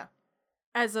 Yeah.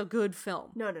 As a good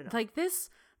film. No. Like, this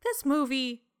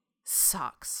movie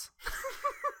sucks.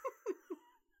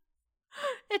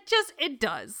 It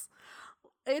does.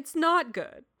 It's not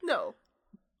good. No.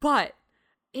 But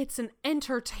it's an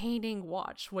entertaining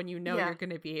watch when you know you're going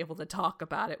to be able to talk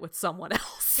about it with someone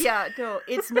else. Yeah, no,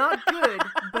 it's not good,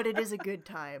 but it is a good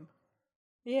time.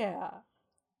 Yeah.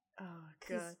 Oh,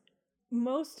 God.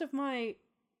 Most of my...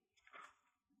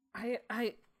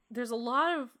 There's a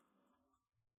lot of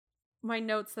my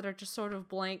notes that are just sort of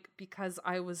blank because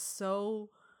I was so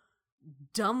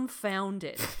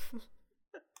dumbfounded.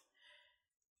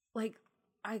 Like,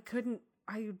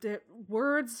 the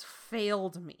words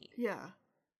failed me. Yeah.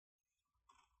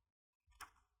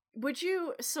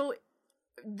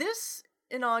 This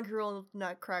inaugural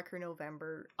Nutcracker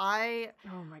November, oh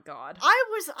my God. I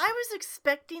was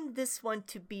expecting this one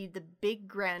to be the big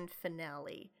grand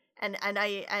finale. And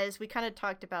I, as we kind of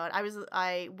talked about,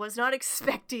 I was not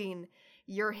expecting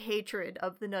your hatred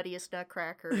of the Nuttiest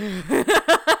Nutcracker.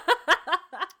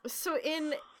 So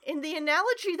in the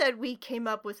analogy that we came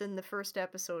up with in the first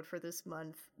episode for this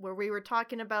month, where we were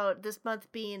talking about this month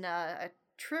being a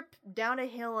trip down a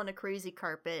hill on a crazy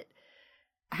carpet,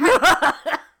 how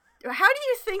do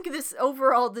you think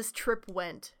this trip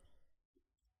went.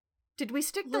 Did we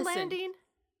stick the Listen. landing?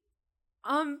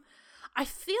 I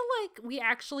feel like we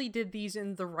actually did these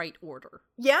in the right order.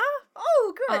 Yeah?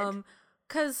 Oh, good.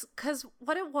 Cause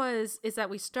what it was is that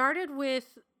we started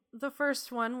with the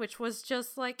first one, which was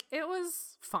just like, it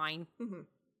was fine. Mhm.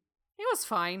 It was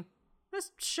fine.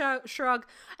 Just shrug.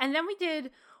 And then we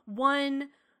did one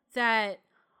that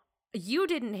you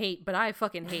didn't hate, but I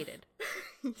fucking hated.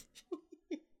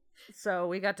 So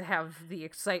we got to have the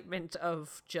excitement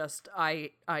of just,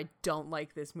 I don't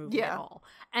like this movie at all.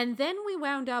 And then we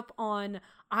wound up on,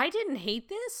 I didn't hate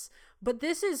this, but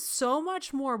this is so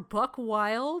much more buck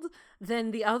wild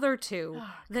than the other two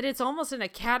that it's almost in a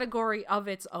category of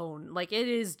its own. Like, it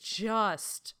is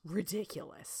just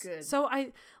ridiculous. Good. So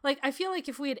I feel like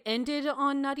if we had ended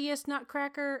on Nuttiest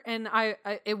Nutcracker, and I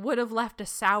it would have left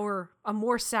a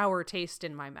more sour taste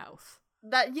in my mouth.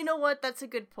 That, you know what? That's a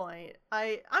good point.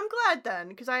 I'm glad then,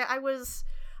 because I was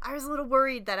a little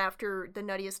worried that after the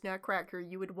Nuttiest Nutcracker,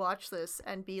 you would watch this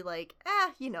and be like,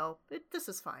 this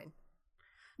is fine.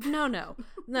 No,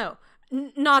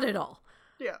 not at all.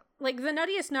 Yeah. Like, the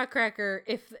Nuttiest Nutcracker,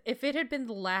 if it had been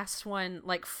the last one,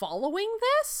 like, following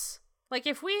this, like,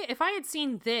 if I had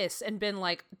seen this and been,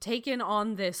 like, taken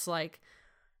on this, like,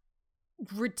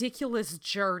 ridiculous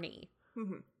journey,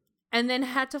 and then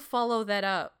had to follow that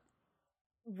up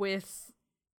with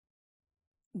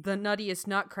the Nuttiest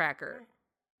Nutcracker,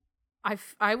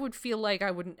 I would feel like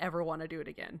I wouldn't ever want to do it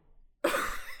again.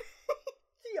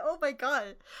 Oh my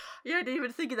god. You didn't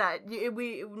even think of that.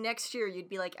 Next year you'd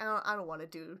be like, I don't want to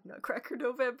do Nutcracker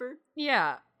November.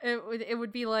 Yeah, it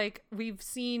would be like, we've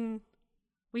seen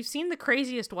the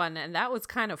craziest one, and that was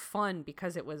kind of fun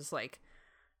because it was like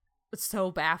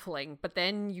so baffling. But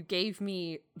then you gave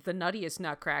me the Nuttiest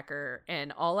Nutcracker,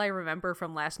 and all I remember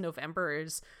from last November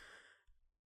is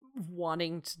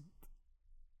wanting to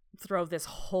throw this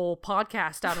whole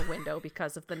podcast out a window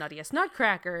because of the Nuttiest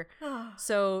Nutcracker.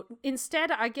 So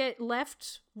instead, I get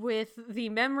left with the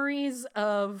memories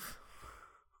of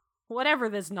whatever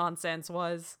this nonsense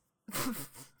was.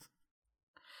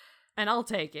 And I'll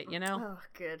take it, you know? Oh,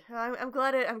 good. I'm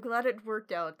glad it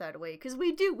worked out that way, because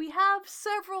we have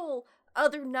several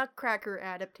other Nutcracker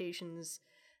adaptations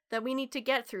that we need to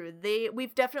get through.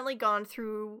 We've definitely gone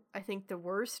through, I think, the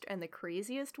worst and the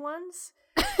craziest ones.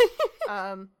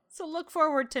 So look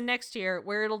forward to next year,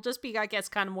 where it'll just be, I guess,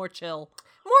 kind of more chill.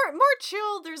 More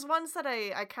chill. There's ones that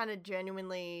I kind of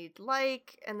genuinely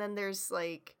like, and then there's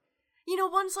like,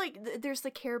 ones like there's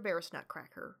the Care Bears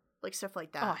Nutcracker, like stuff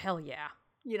like that. Oh, hell yeah.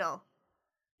 Yeah.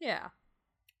 So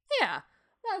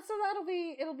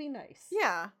it'll be nice.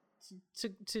 Yeah.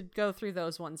 To go through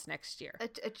those ones next year.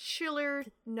 A chiller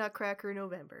Nutcracker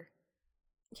November.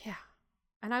 Yeah.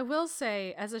 And I will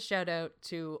say, as a shout out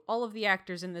to all of the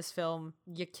actors in this film,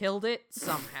 you killed it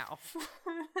somehow.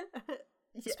 Yeah.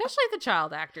 Especially the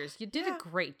child actors. You did a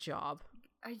great job.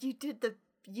 You did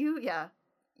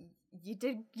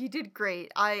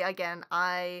great.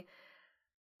 I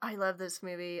love this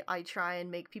movie. I try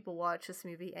and make people watch this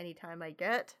movie anytime I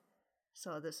get.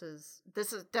 So this is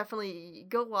definitely,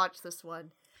 go watch this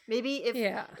one. Maybe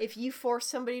if you force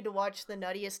somebody to watch the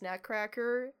Nuttiest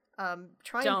Nutcracker,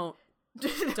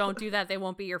 Don't do that. They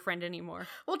won't be your friend anymore.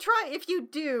 Well, try if you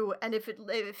do, and if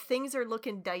things are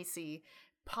looking dicey,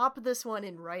 pop this one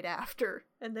in right after,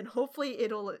 and then hopefully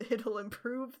it'll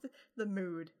improve the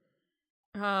mood.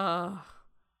 No,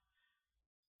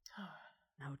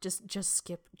 just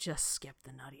skip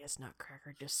the Nuttiest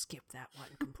Nutcracker. Just skip that one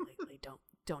completely.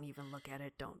 Don't even look at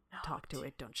it. Don't talk to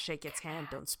it. Don't shake its hand.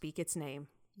 Don't speak its name.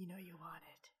 You know you want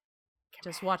it.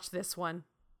 Just watch this one.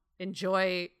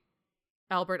 Enjoy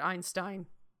Albert Einstein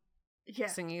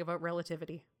singing about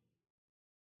relativity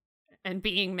and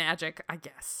being magic, I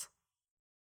guess.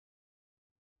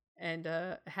 And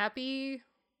happy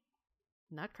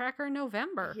Nutcracker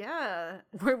November. Yeah.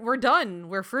 We're done.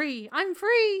 We're free. I'm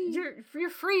free. You're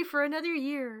free for another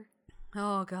year.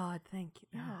 Oh God, thank you.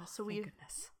 Yeah, oh, so thank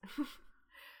goodness.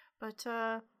 But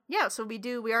so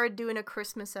we are doing a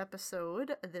Christmas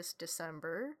episode this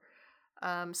December.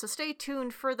 So stay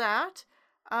tuned for that.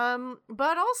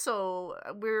 But also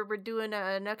we're doing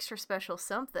an extra special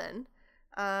something.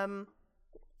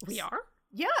 We are?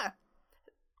 Yeah.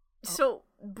 So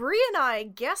Brie and I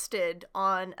guested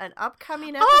on an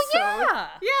upcoming episode. Oh,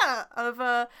 yeah,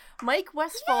 of Mike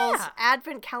Westfall's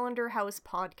Advent Calendar House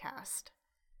podcast.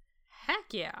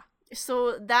 Heck yeah.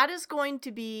 So that is going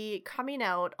to be coming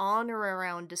out on or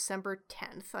around December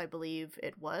 10th, I believe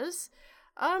it was.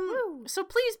 So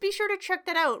please be sure to check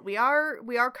that out. We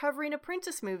are covering a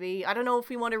Princess movie. I don't know if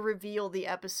we want to reveal the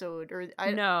episode or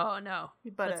No.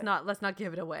 But let's not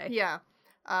give it away. Yeah.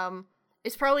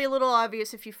 It's probably a little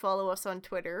obvious if you follow us on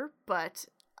Twitter, but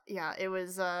yeah, it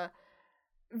was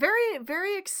very,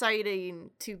 very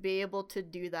exciting to be able to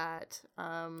do that.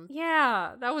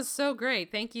 Yeah, that was so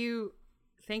great. Thank you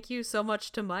so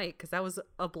much to Mike, because that was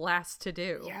a blast to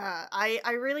do. Yeah,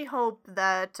 I really hope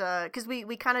that, because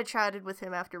we kind of chatted with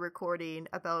him after recording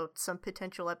about some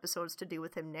potential episodes to do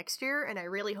with him next year, and I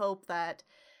really hope that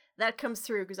comes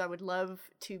through, because I would love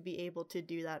to be able to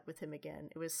do that with him again.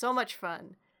 It was so much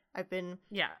fun.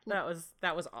 Yeah, that was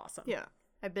awesome. Yeah.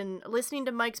 I've been listening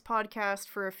to Mike's podcast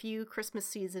for a few Christmas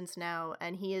seasons now,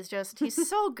 and he's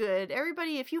so good.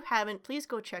 Everybody, if you haven't, please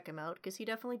go check him out, because he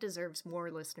definitely deserves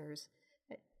more listeners.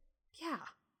 Yeah,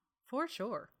 for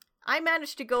sure. I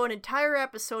managed to go an entire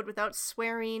episode without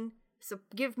swearing, so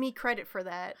give me credit for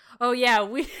that. Oh yeah,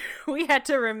 we had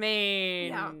to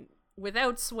remain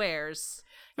without swears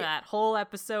for that whole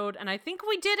episode, and I think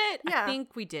we did it. Yeah. I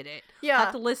think we did it. Yeah. I'll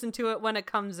have to listen to it when it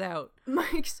comes out.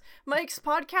 Mike's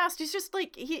podcast is just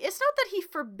like, it's not that he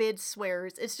forbids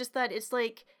swears, it's just that it's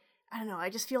like, I don't know, I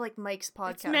just feel like Mike's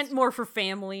podcast... It's meant more for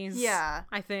families. Yeah.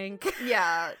 I think.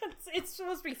 Yeah. it's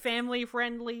supposed to be family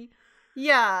friendly.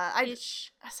 Yeah,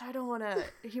 so I don't want to...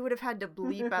 He would have had to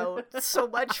bleep out so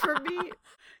much for me.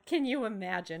 Can you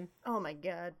imagine? Oh my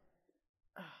god.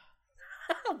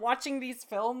 Watching these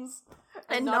films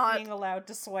and not being allowed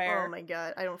to swear. Oh my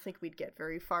god, I don't think we'd get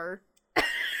very far.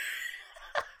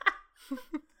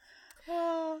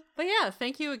 But yeah,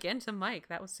 thank you again to Mike.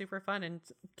 That was super fun, and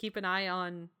keep an eye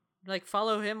on...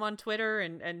 follow him on Twitter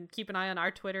and keep an eye on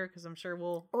our Twitter, because I'm sure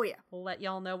we'll let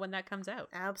y'all know when that comes out.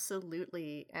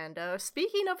 Absolutely. And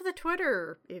speaking of the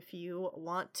Twitter, if you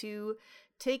want to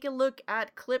take a look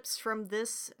at clips from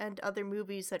this and other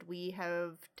movies that we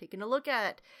have taken a look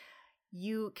at,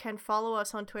 you can follow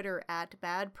us on Twitter at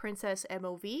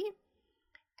BadPrincessMOV.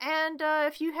 And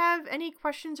if you have any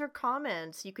questions or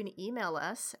comments, you can email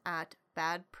us at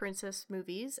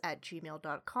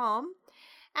badprincessmovies@gmail.com.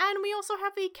 And we also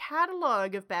have a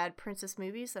catalog of Bad Princess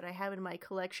movies that I have in my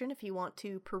collection. If you want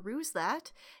to peruse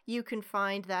that, you can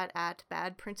find that at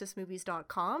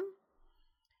badprincessmovies.com.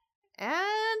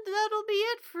 And that'll be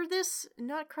it for this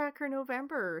Nutcracker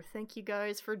November. Thank you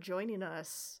guys for joining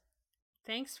us.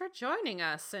 Thanks for joining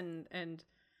us, and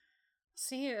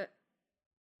see you,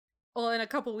 well, in a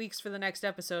couple weeks for the next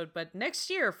episode, but next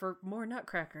year for more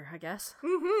Nutcracker, I guess.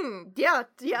 Mm-hmm. Yeah.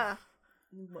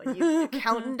 Well, you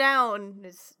counting down.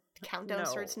 Countdown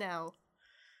starts now.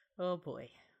 Oh boy.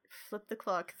 Flip the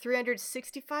clock.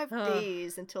 365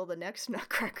 days until the next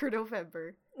Nutcracker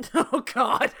November. Oh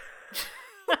god.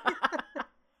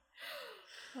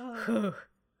 Well,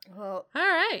 all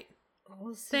right.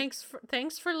 We'll see.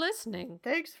 Thanks for listening.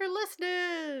 Thanks for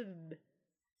listening.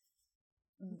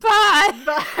 Bye.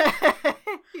 Bye.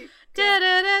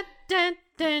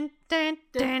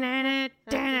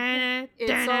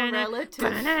 It's all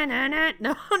relative.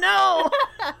 No.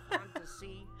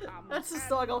 That's the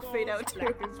song I'll fade out to.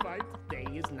 Black is white, day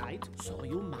is night, so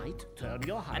you might turn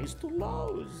your highs to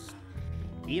lows.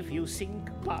 If you think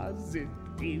positive,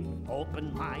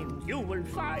 open mind, you will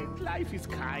find life is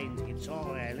kind. It's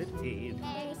all relative.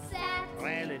 Except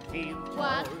Relative.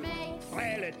 what makes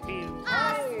Relative.